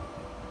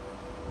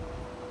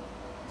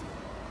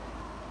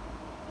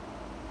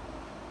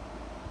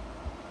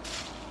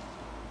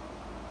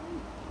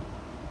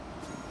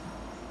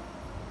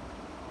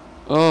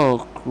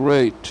 Oh,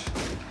 great.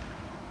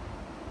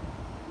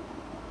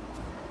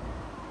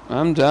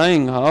 I'm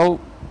dying.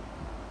 How?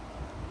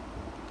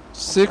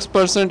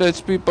 6%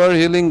 HP per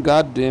healing.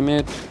 God damn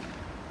it.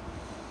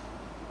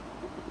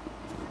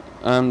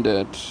 I'm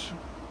dead.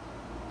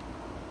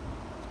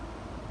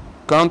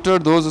 Counter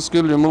those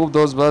skills, remove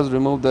those buffs,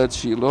 remove that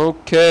shield.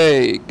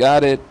 Okay,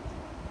 got it.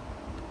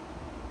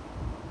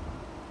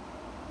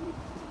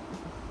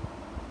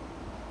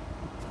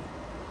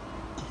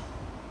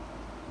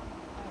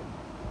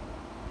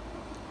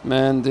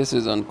 Man, this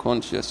is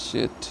unconscious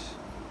shit.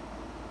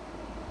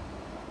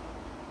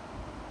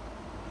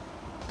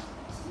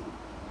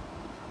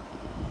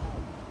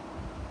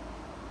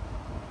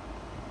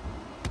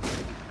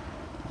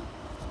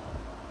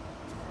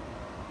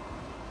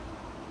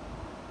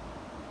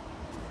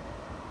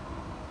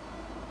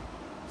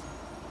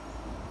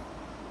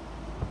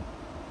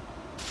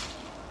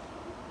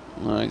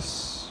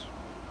 Nice.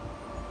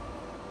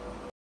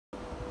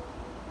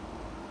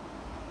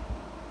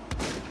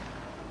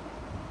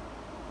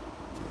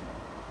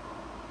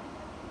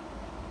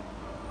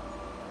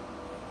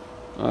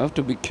 I have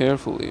to be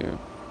careful here.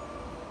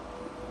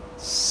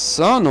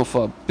 Son of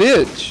a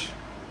bitch!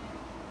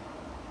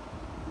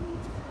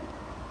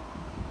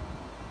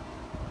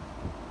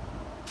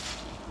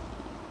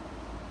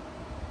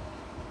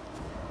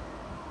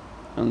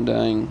 I'm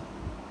dying.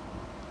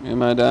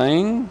 Am I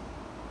dying?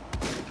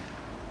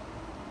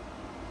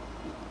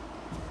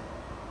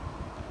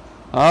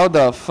 How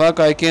the fuck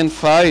I can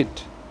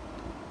fight?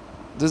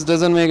 This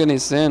doesn't make any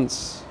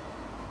sense.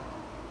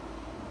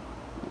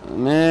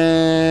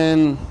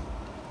 Man.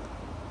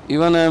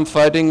 Even I'm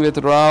fighting with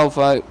Ralph,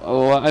 I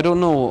don't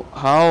know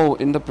how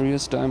in the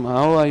previous time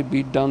how I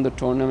beat down the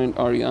tournament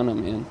Ariana,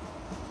 man.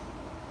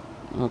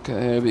 Okay,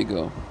 here we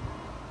go.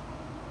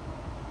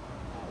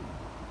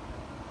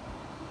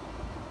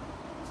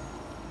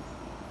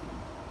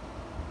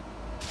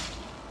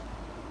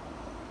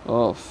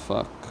 Oh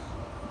fuck.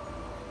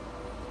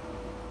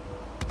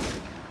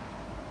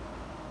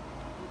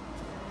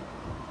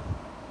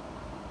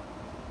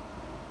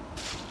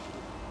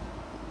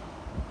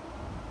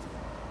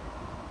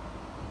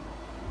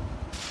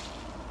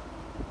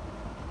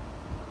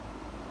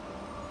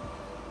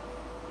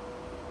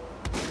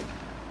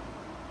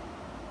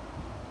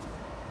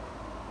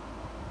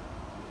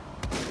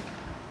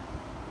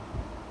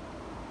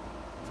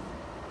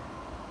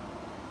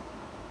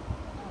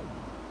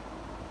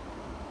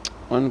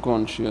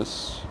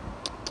 Unconscious.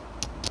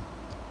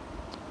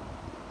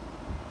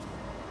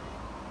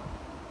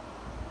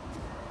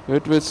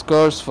 Hit with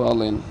scars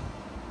falling.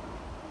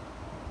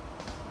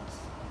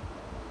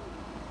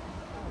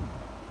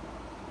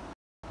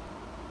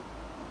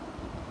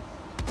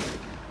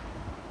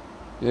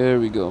 There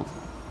we go.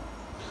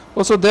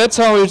 Oh, so that's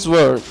how it's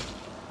worked.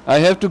 I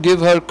have to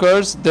give her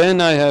curse,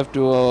 then I have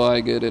to... Oh,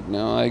 I get it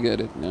now. I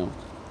get it now.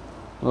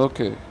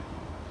 Okay.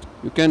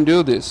 You can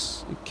do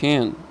this. You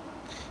can.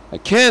 I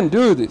can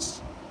do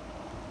this.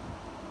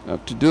 I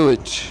have to do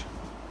it.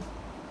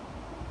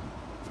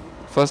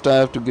 First I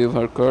have to give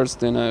her curse,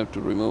 then I have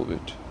to remove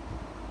it.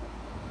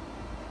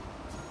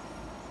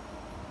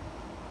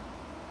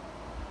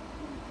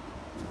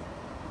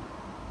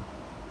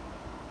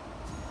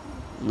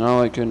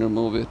 Now I can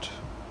remove it.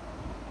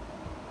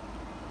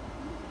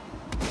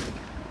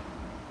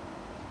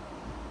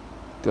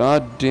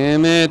 God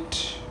damn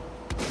it.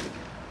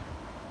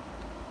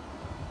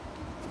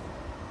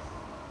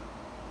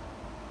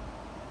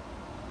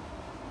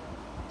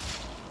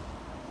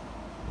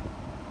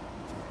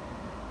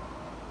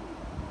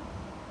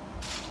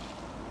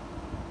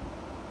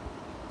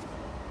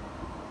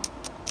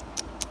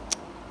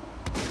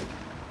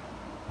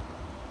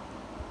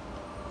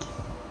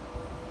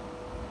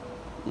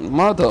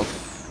 Mother.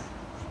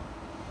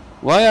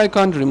 Why I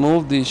can't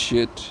remove this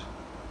shit?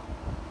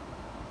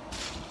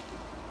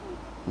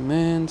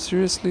 Man,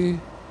 seriously?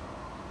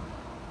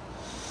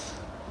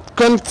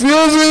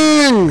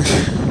 Confusing!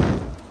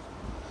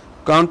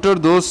 Counter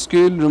those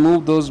skills,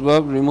 remove those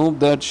buffs, remove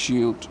that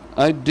shield.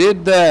 I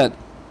did that.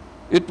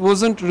 It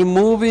wasn't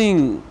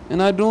removing,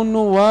 and I don't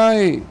know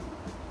why.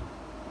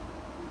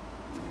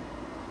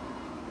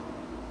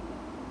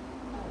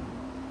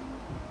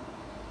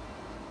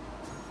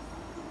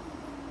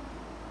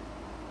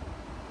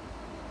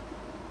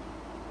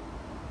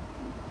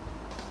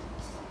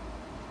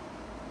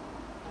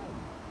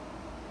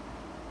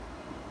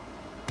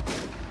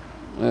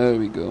 There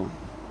we go.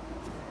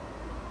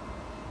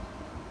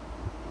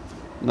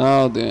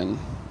 Now then.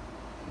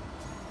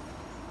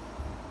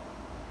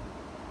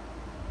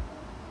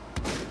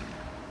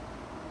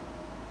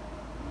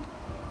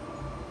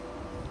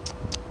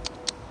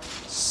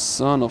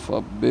 Son of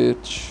a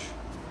bitch.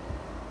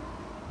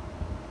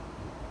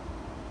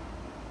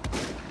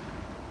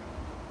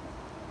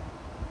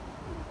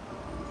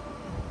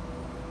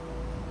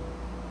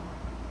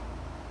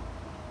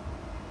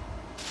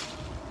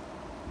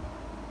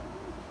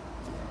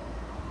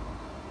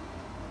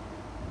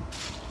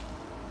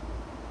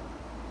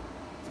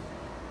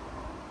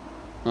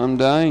 I'm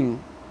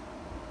dying.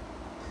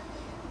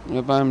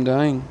 Yep, I'm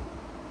dying.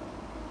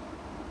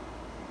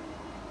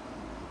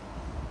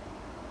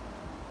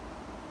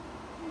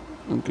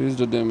 Increase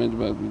the damage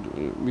by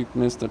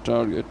weakness the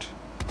target.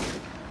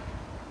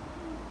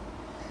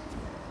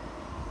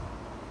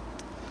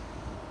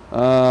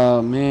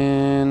 Ah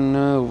man,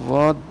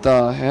 what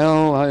the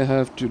hell I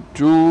have to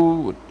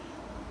do?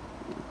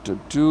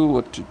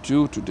 What to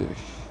do today?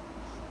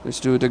 Let's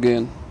do it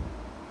again.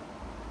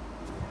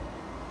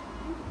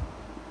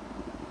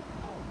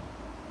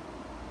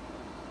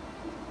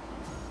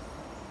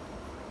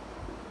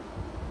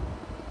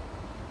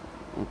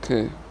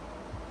 Okay.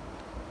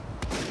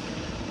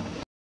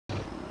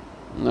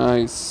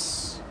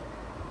 Nice.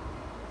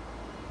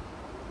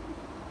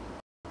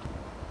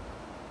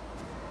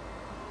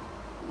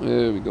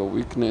 There we go,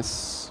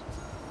 weakness.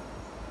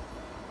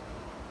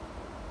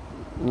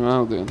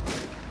 Now then.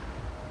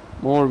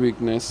 More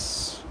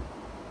weakness.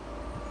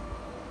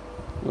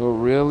 Oh,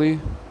 really?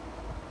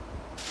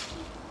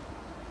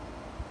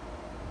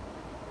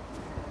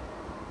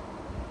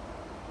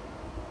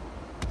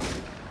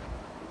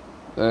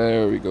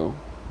 There we go.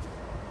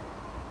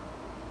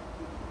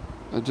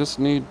 I just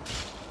need...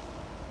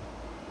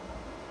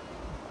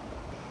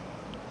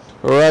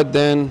 Alright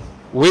then.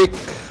 Weak.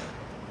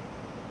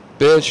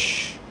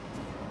 Bitch.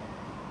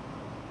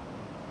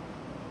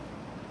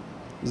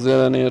 Is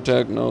there any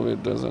attack? No,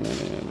 it doesn't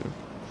any other.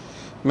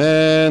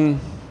 Man.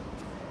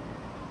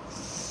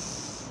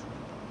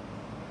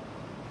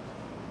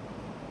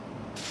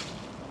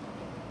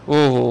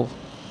 Oh.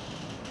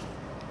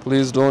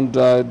 Please don't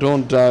die.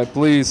 Don't die.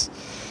 Please.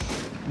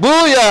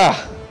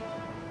 Booyah!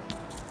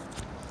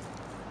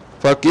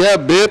 Fuck yeah,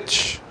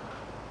 bitch.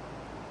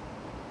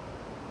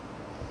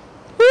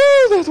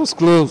 Woo, that was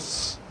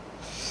close.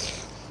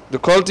 The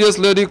cultist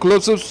lady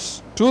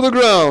collapses to the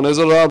ground as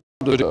a round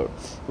door.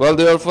 While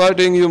they are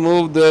fighting, you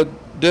move the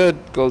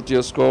dead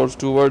cultist corpse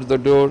towards the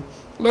door.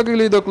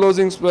 Luckily, the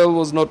closing spell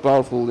was not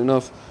powerful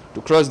enough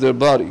to crush their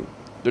body.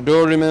 The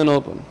door remained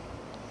open.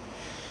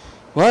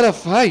 What a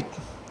fight!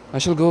 I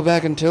shall go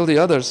back and tell the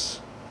others.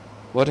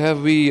 What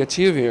have we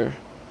achieved here?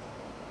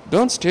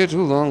 Don't stay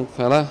too long,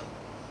 fella.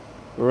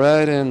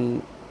 Right,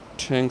 and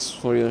thanks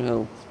for your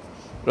help.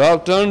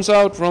 Ralph turns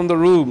out from the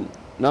room.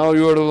 Now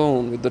you are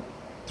alone with the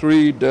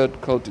 3 dead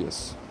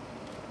cultists.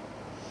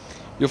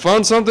 You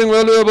found something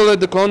valuable at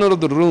the corner of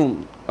the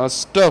room. A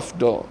stuffed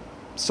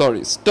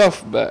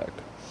bag.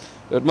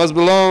 It must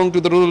belong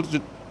to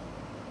the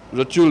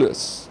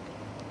Ritualist.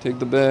 Take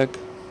the bag.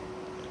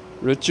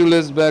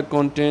 Ritualist bag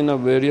contain a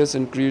various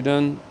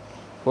ingredient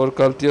for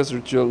cultist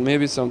ritual.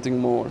 Maybe something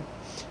more.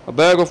 A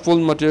bag of full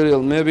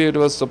material. Maybe it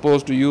was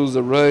supposed to use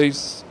a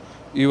raise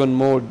even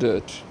more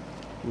dirt.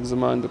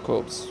 Examine the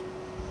corpse.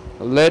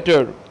 A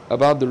letter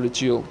about the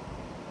ritual.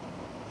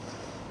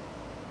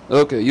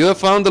 Okay, you have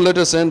found the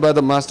letter sent by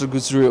the Master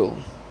Guzriel.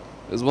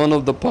 Is one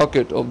of the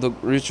pocket of the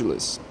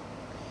ritualist.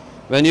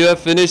 When you have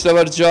finished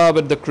our job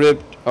at the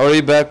crypt,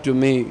 hurry back to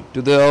me,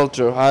 to the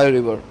altar, High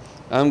River.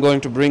 I am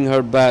going to bring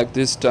her back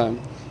this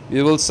time.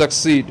 We will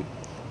succeed.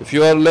 If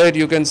you are late,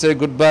 you can say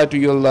goodbye to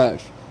your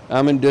life. I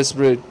am in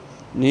desperate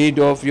need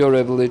of your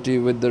ability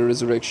with the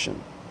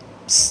resurrection.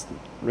 Psst.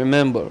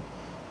 Remember,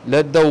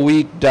 let the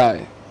weak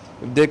die.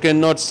 If they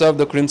cannot serve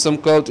the Crimson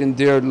Cult in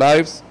their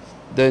lives,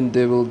 then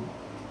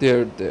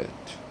they're dead.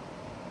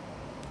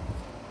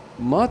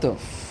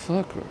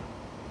 Motherfucker.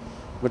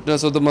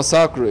 Witness of the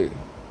massacre.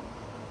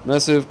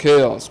 Massive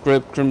chaos,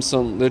 Crypt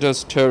Crimson,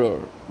 latest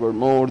terror were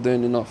more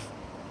than enough.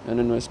 An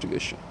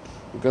investigation.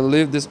 You can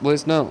leave this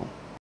place now.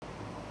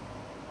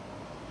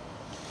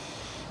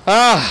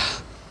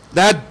 Ah,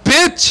 that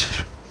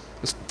bitch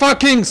is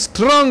fucking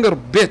stronger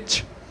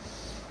bitch.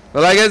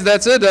 Well, I guess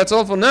that's it. That's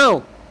all for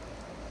now.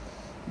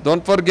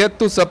 Don't forget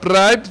to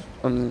subscribe.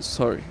 I'm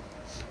sorry.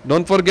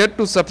 Don't forget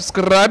to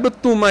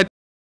subscribe to my.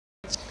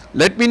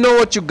 Let me know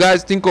what you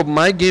guys think of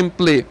my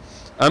gameplay.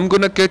 I'm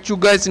gonna catch you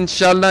guys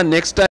inshallah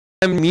next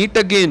time meet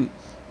again,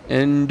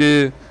 and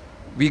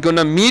we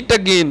gonna meet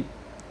again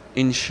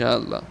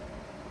inshallah.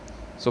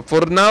 So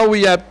for now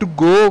we have to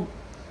go.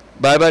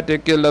 Bye bye,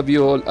 take care, love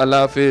you all,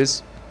 Allah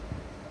Hafiz,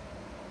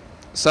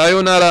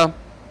 sayonara,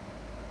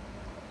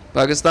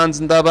 Pakistan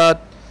Zindabad,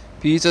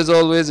 peace as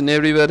always in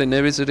everywhere, in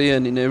every city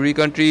and in every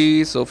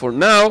country. So for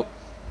now,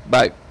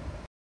 bye.